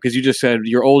talk about because you just said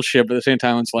your old shit, but at the same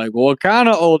time, it's like, well, what kind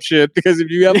of old shit? Because if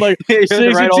you have like 62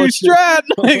 Strat,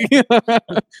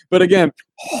 but again,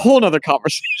 whole nother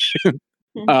conversation.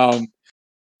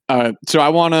 So I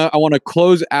wanna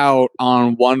close out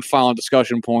on one final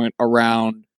discussion point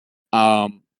around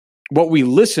what we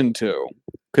listen to,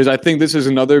 because I think this is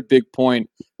another big point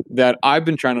that I've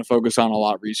been trying to focus on a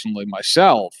lot recently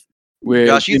myself.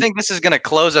 Josh, you think this is going to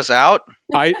close us out?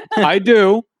 I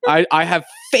do. I have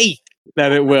faith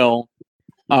that it will.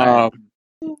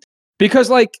 Because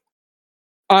like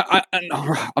Matt,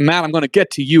 I'm going to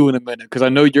get to you in a minute because I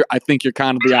know I think you're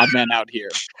kind of the odd man out here.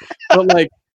 But like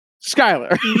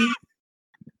Skylar,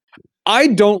 I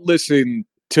don't listen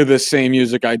to the same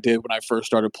music I did when I first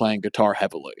started playing guitar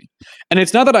heavily. And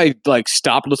it's not that I like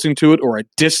stopped listening to it or I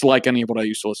dislike any of what I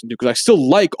used to listen to, because I still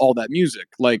like all that music.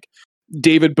 Like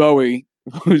David Bowie,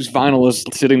 whose vinyl is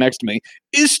sitting next to me,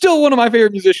 is still one of my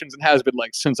favorite musicians and has been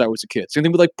like since I was a kid. Same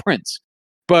thing with like Prince.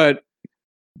 But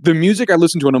the music I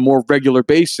listen to on a more regular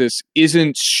basis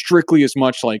isn't strictly as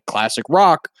much like classic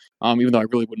rock, even though I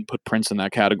really wouldn't put Prince in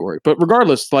that category. But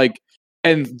regardless, like,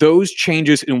 and those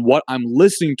changes in what I'm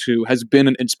listening to has been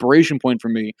an inspiration point for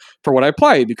me for what I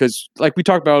play. Because like we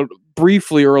talked about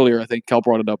briefly earlier, I think Kel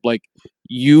brought it up, like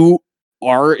you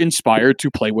are inspired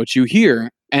to play what you hear.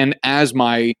 And as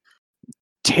my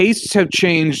tastes have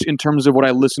changed in terms of what I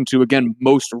listen to, again,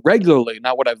 most regularly,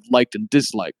 not what I've liked and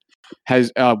disliked,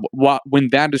 has when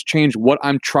that has changed, what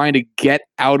I'm trying to get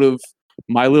out of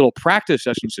my little practice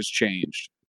sessions has changed.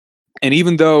 And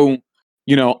even though,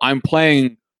 you know, I'm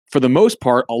playing for the most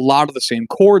part a lot of the same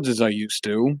chords as I used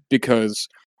to, because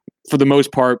for the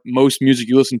most part, most music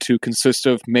you listen to consists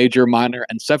of major, minor,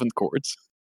 and seventh chords.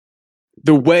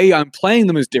 The way I'm playing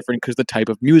them is different because the type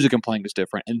of music I'm playing is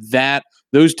different. And that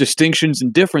those distinctions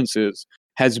and differences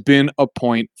has been a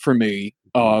point for me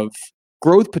of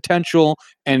growth potential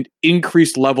and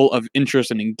increased level of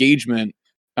interest and engagement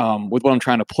with what I'm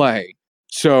trying to play.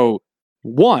 So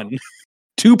one,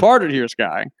 two-parter here,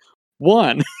 Sky.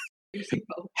 One,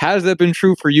 has that been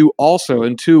true for you also?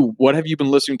 And two, what have you been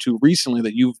listening to recently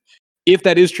that you've, if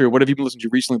that is true, what have you been listening to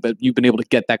recently that you've been able to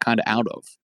get that kind of out of?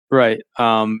 Right.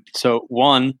 So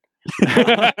one,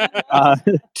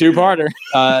 two-parter.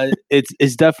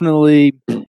 It's definitely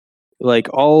like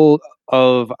all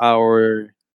of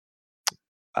our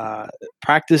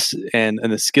practice and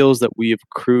the skills that we have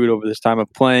accrued over this time of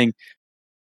playing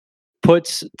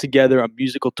puts together a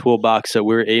musical toolbox that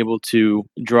we're able to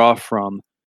draw from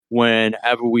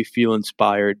whenever we feel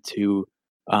inspired to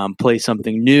play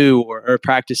something new or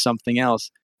practice something else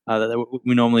that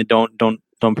we normally don't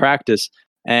practice.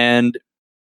 And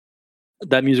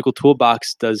that musical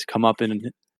toolbox does come up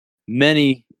in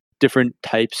many different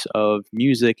types of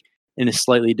music in a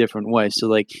slightly different way. So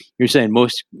like you're saying,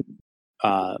 most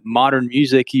modern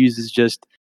music uses just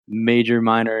major,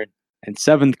 minor, and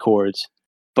seventh chords,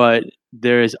 but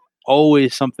there is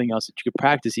always something else that you could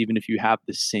practice, even if you have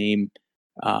the same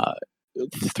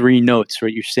three notes,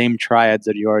 right? Your same triads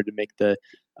that you are to make the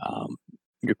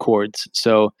your chords.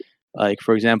 So, like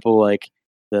for example, like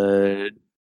the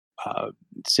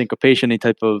syncopation, any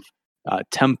type of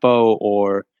tempo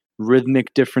or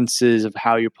rhythmic differences of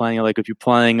how you're playing it. Like if you're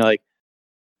playing like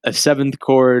a seventh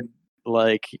chord,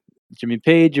 like Jimmy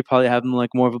Page, you're probably having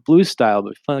like more of a blues style.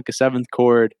 But if you play like a seventh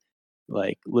chord,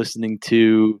 like listening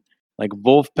to like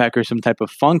Wolfpack or some type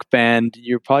of funk band,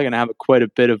 you're probably gonna have quite a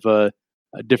bit of a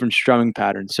different strumming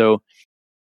pattern. So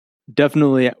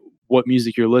definitely, what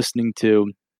music you're listening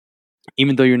to,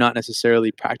 even though you're not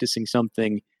necessarily practicing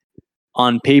something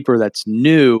on paper that's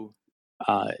new,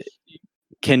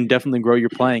 can definitely grow your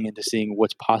playing into seeing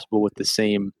what's possible with the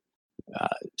same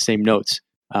notes.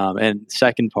 And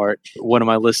second part, what am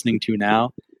I listening to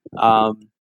now?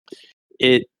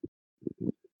 It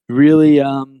really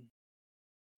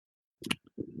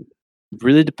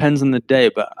really depends on the day,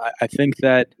 but I think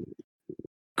that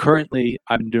currently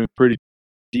I've been doing a pretty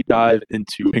deep dive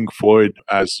into Pink Floyd,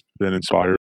 as been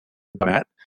inspired by that.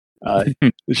 And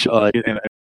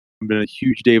I've been a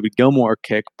huge David Gilmour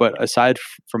kick, but aside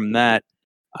from that,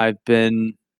 I've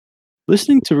been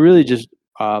listening to really just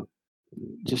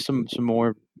some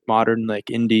more modern, like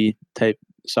indie type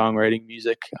songwriting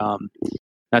music.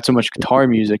 Not so much guitar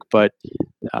music, but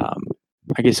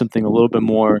I guess something a little bit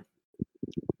more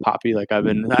poppy. Like I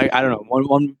don't know.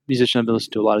 One musician I've been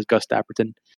listening to a lot is Gus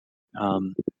Dapperton,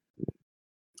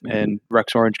 and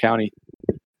Rex Orange County.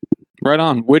 Right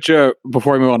on. Which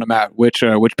before we move on to Matt, which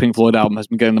Pink Floyd album has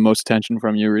been getting the most attention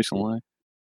from you recently?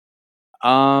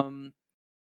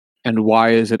 And why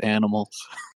is it animals?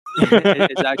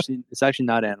 It's actually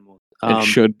not animals. It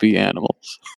should be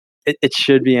animals. It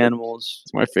should be animals.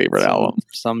 It's my favorite album.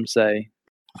 Some say.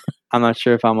 I'm not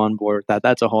sure if I'm on board with that.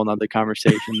 That's a whole nother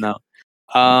conversation, though.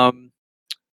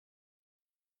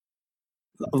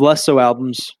 Less so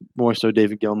albums, more so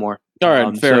David Gilmour. All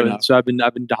right, fair enough. So I've been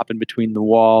hopping between The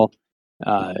Wall,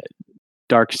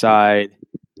 Dark Side,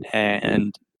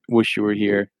 and Wish You Were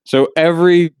Here. So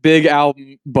every big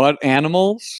album but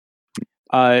Animals.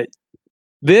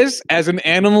 This, as an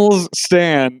Animals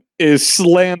stan, is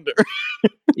slander.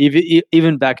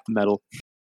 even back to metal.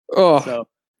 Oh, So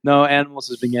no, Animals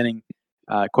has been getting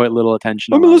quite little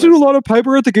attention. I've been listening to a lot of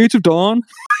Piper at the Gates of Dawn.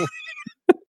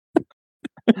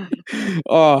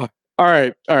 Oh, all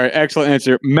right, excellent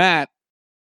answer, Matt.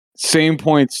 Same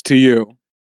points to you,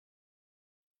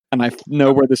 and I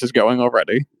know where this is going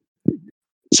already.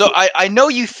 So I know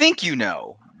you think you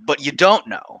know, but you don't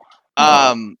know.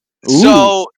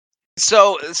 Ooh.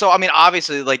 So I mean,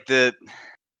 obviously, like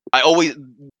I always,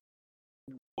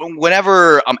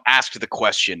 whenever I'm asked the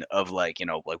question of like,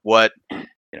 like what,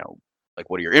 like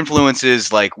what are your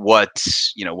influences, like what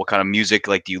kind of music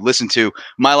like do you listen to,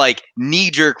 my like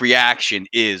knee-jerk reaction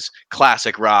is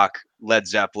classic rock, Led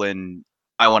Zeppelin,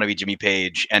 I Want to Be Jimmy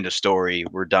Page, end of story,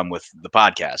 we're done with the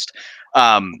podcast.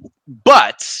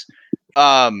 But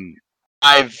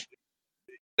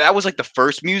that was like the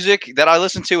first music that I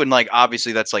listened to, and like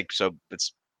obviously that's like, so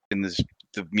it's in the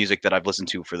music that I've listened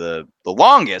to for the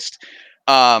longest.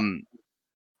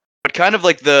 But kind of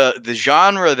like the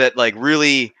genre that like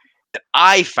really that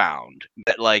I found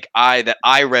that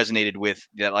I resonated with,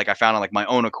 that like I found on like my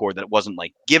own accord, that it wasn't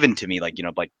like given to me, like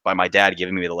like by my dad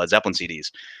giving me the Led Zeppelin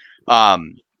CDs,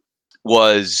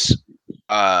 was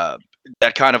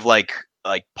that kind of like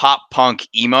pop punk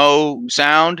emo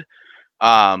sound,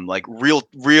 like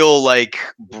real like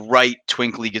bright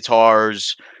twinkly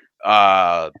guitars.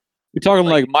 You're talking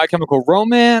like My Chemical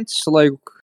Romance, like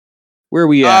where are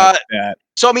we at?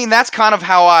 So I mean, that's kind of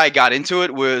how I got into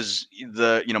it, was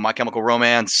the My Chemical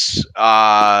Romance,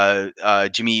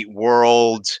 Jimmy Eat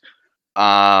World,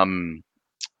 Blink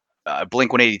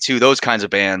 182, those kinds of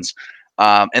bands,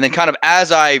 and then kind of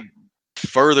as I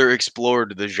further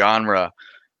explored the genre,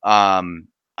 I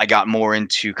got more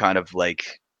into kind of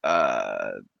like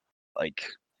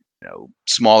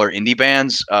smaller indie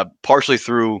bands, partially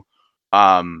through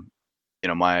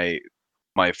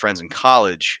my friends in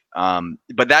college,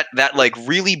 but that like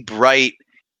really bright,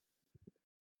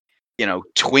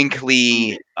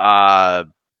 twinkly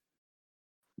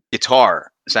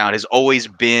guitar sound has always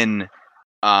been,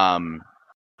 I've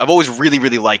always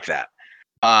really liked that,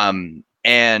 and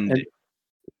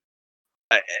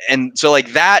so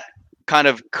like that kind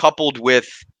of coupled with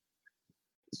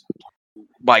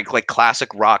like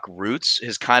classic rock roots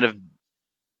has kind of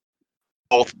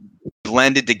both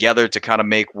blended together to kind of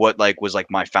make what like was like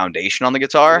my foundation on the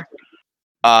guitar.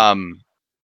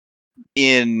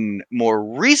 In more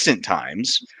recent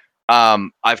times,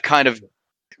 I've kind of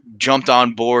jumped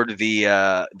on board the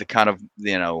kind of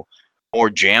more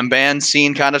jam band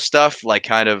scene kind of stuff, like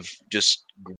kind of just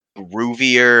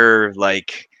groovier,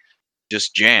 like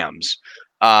just jams,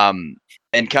 and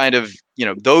kind of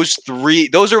those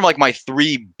are like my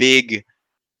three big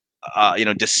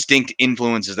distinct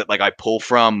influences that like I pull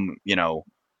from,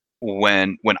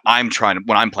 when I'm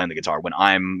playing the guitar, when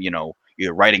I'm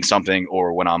either writing something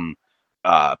or when I'm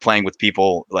playing with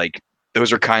people. Like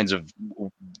those are kinds of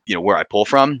where I pull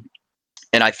from,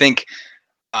 and I think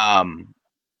a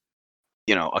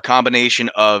combination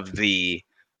of the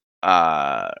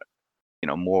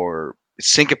more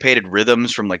syncopated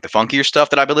rhythms from like the funkier stuff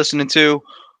that I've been listening to,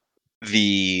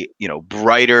 the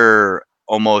brighter,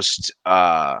 almost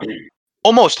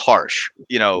harsh,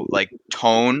 like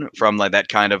tone from like that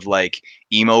kind of like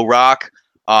emo rock,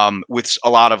 with a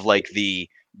lot of like the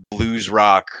blues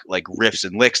rock like riffs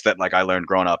and licks that like I learned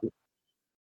growing up.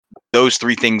 Those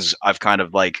three things I've kind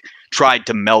of like tried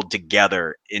to meld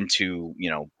together into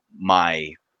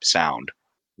my sound.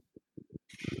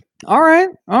 All right.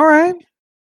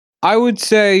 I would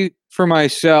say for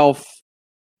myself,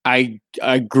 I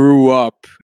grew up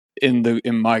in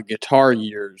my guitar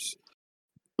years,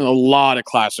 a lot of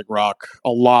classic rock,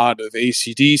 a lot of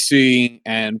AC/DC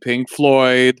and Pink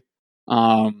Floyd,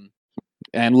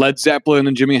 and Led Zeppelin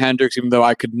and Jimi Hendrix, even though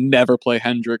I could never play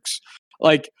Hendrix.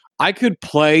 Like, I could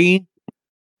play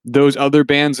those other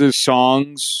bands'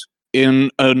 songs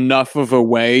in enough of a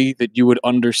way that you would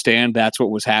understand that's what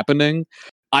was happening.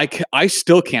 I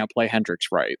still can't play Hendrix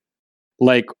right.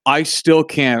 Like, I still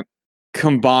can't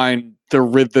combine the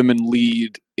rhythm and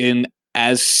lead in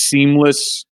as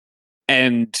seamless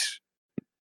and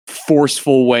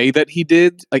forceful way that he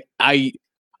did. Like I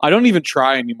don't even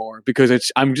try anymore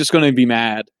because I'm just going to be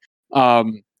mad.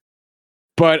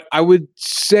 But I would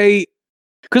say,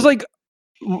 because like,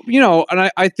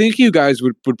 and I think you guys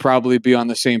would probably be on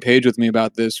the same page with me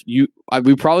about this.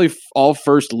 We probably all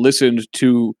first listened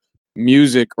to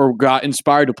music or got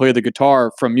inspired to play the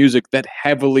guitar from music that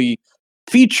heavily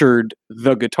featured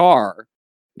the guitar,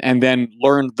 and then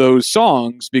learned those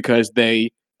songs because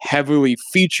they heavily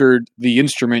featured the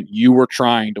instrument you were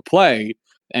trying to play,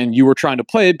 and you were trying to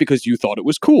play it because you thought it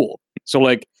was cool. So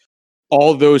like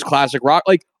all those classic rock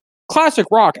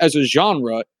as a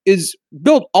genre is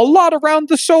built a lot around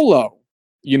the solo,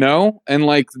 and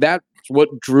like that's what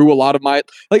drew a lot of my,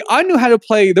 like, I knew how to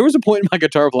play. There was a point in my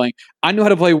guitar playing, I knew how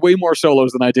to play way more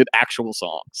solos than I did actual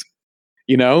songs,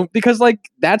 because like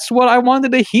that's what I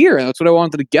wanted to hear. And that's what I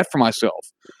wanted to get for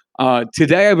myself.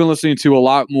 Today I've been listening to a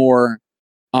lot more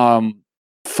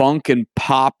funk and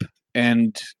pop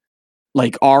and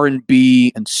like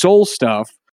R&B and soul stuff,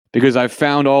 because I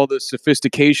found all the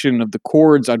sophistication of the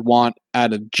chords I'd want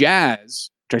out of jazz,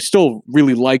 which I still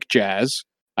really like jazz.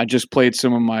 I just played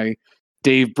some of my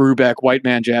Dave Brubeck White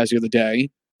Man jazz the other day,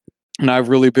 and I've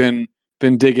really been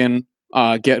digging,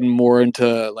 getting more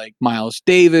into like Miles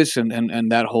Davis and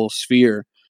that whole sphere.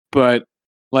 But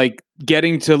like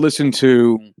getting to listen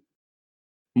to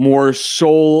more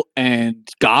soul and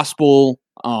gospel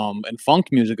and funk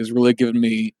music has really given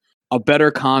me a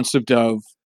better concept of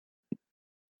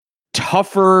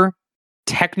tougher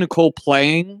technical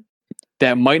playing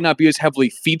that might not be as heavily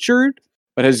featured,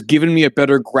 but has given me a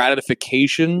better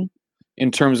gratification in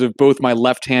terms of both my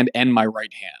left hand and my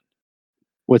right hand.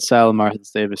 What style of Miles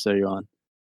Davis are you on?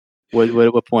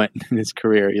 What point in his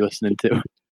career are you listening to?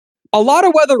 A lot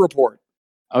of Weather Report.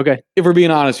 Okay. If we're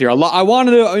being honest here, I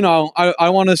wanted to, I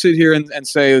want to sit here and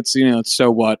say it's, it's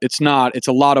so what. It's not. It's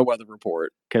a lot of Weather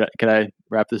Report. Could I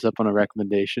wrap this up on a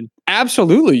recommendation?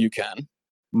 Absolutely, you can.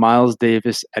 Miles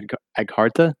Davis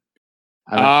Agharta.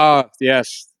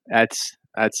 Yes. That's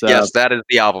yes, that is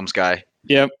the album's guy.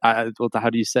 Yep. How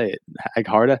do you say it?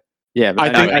 Agharta? Yeah.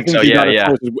 I think so. You got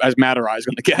Yeah. as Matter is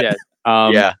going to get.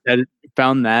 Yeah. I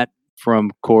found that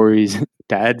from Corey's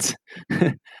dad's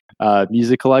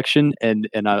music collection, and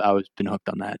I was been hooked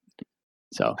on that.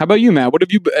 So, how about you, Matt? What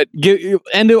have you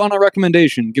end it on a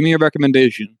recommendation? Give me a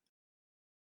recommendation.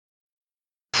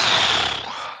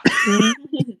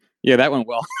 Yeah, that went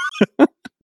well.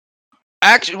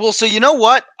 Actually, well, so you know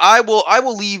what? I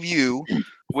will leave you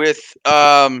with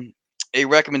a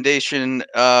recommendation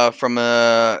from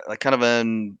a kind of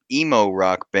an emo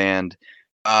rock band.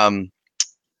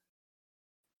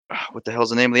 What the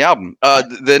hell's the name of the album?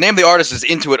 The name of the artist is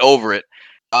Into It Over It.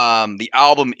 The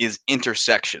album is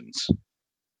Intersections.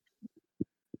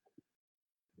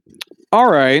 All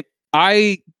right.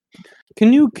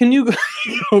 Can you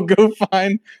go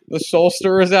find the Soul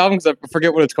Stirrers album? Because I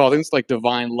forget what it's called. I think it's like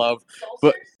Divine Love.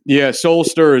 But yeah, Soul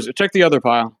Stirrers. Check the other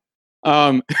pile.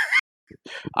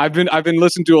 I've been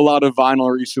listening to a lot of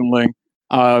vinyl recently,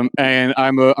 and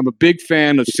I'm a big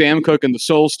fan of Sam Cooke and the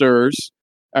Soul Stirrers.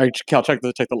 All right, Cal, check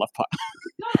the left pile.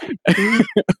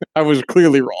 I was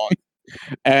clearly wrong,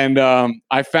 and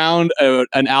I found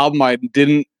an album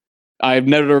I'd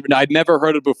never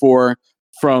heard it before,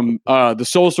 from the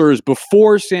Soul Stirrers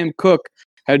before Sam Cooke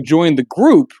had joined the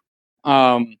group,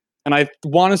 and I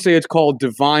want to say it's called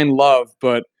Divine Love,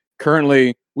 but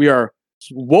currently we are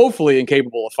woefully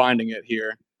incapable of finding it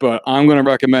here. But I'm going to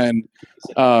recommend.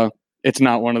 It's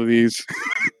not one of these.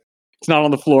 It's not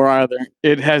on the floor either.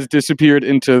 It has disappeared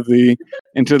into the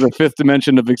fifth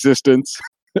dimension of existence.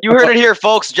 You heard it here,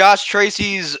 folks. Josh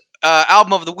Tracy's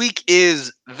album of the week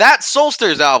is that Soul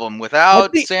Stirrers album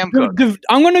without Sam Cooke.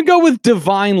 I'm going to go with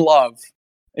Divine Love.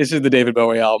 This is the David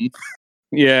Bowie album.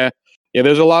 Yeah.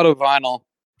 There's a lot of vinyl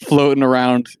floating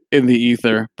around in the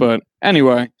ether, but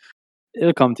anyway,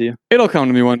 it'll come to you. It'll come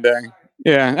to me one day.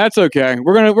 Yeah, that's okay.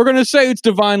 We're gonna say it's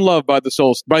Divine Love by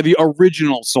the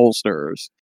original Soul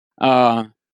Stirrers.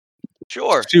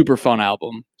 Sure. Super fun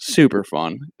album. Super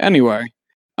fun. Anyway,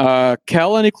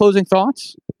 Kel, any closing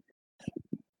thoughts?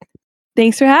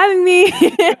 Thanks for having me.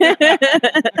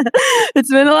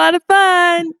 It's been a lot of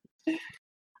fun.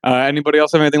 Anybody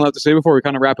else have anything left to say before we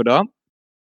kind of wrap it up?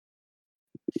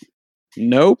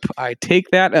 Nope. I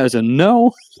take that as a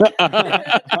no.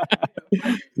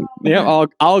 Yeah,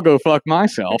 I'll go fuck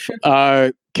myself.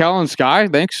 Cal and Sky,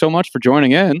 thanks so much for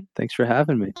joining in. Thanks for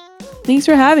having me. Thanks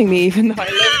for having me, even though I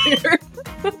live here.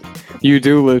 You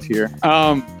do live here.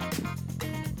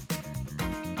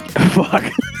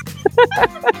 Fuck.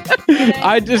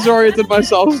 I disoriented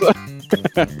myself.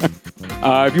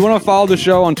 If you want to follow the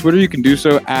show on Twitter, you can do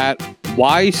so at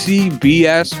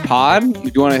YCBS Pod.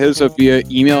 If you want to hit us up via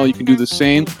email, you can do the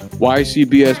same.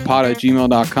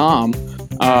 YCBSPod@gmail.com.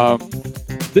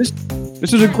 This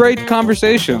is a great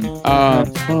conversation.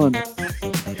 Fun.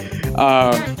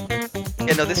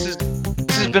 Yeah, no, this has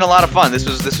been a lot of fun. This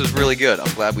was really good.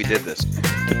 I'm glad we did this.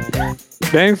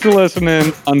 Thanks for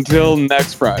listening. Until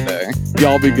next Friday.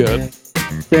 Y'all be good.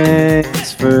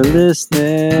 Thanks for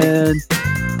listening.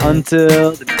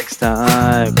 Until the next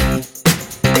time.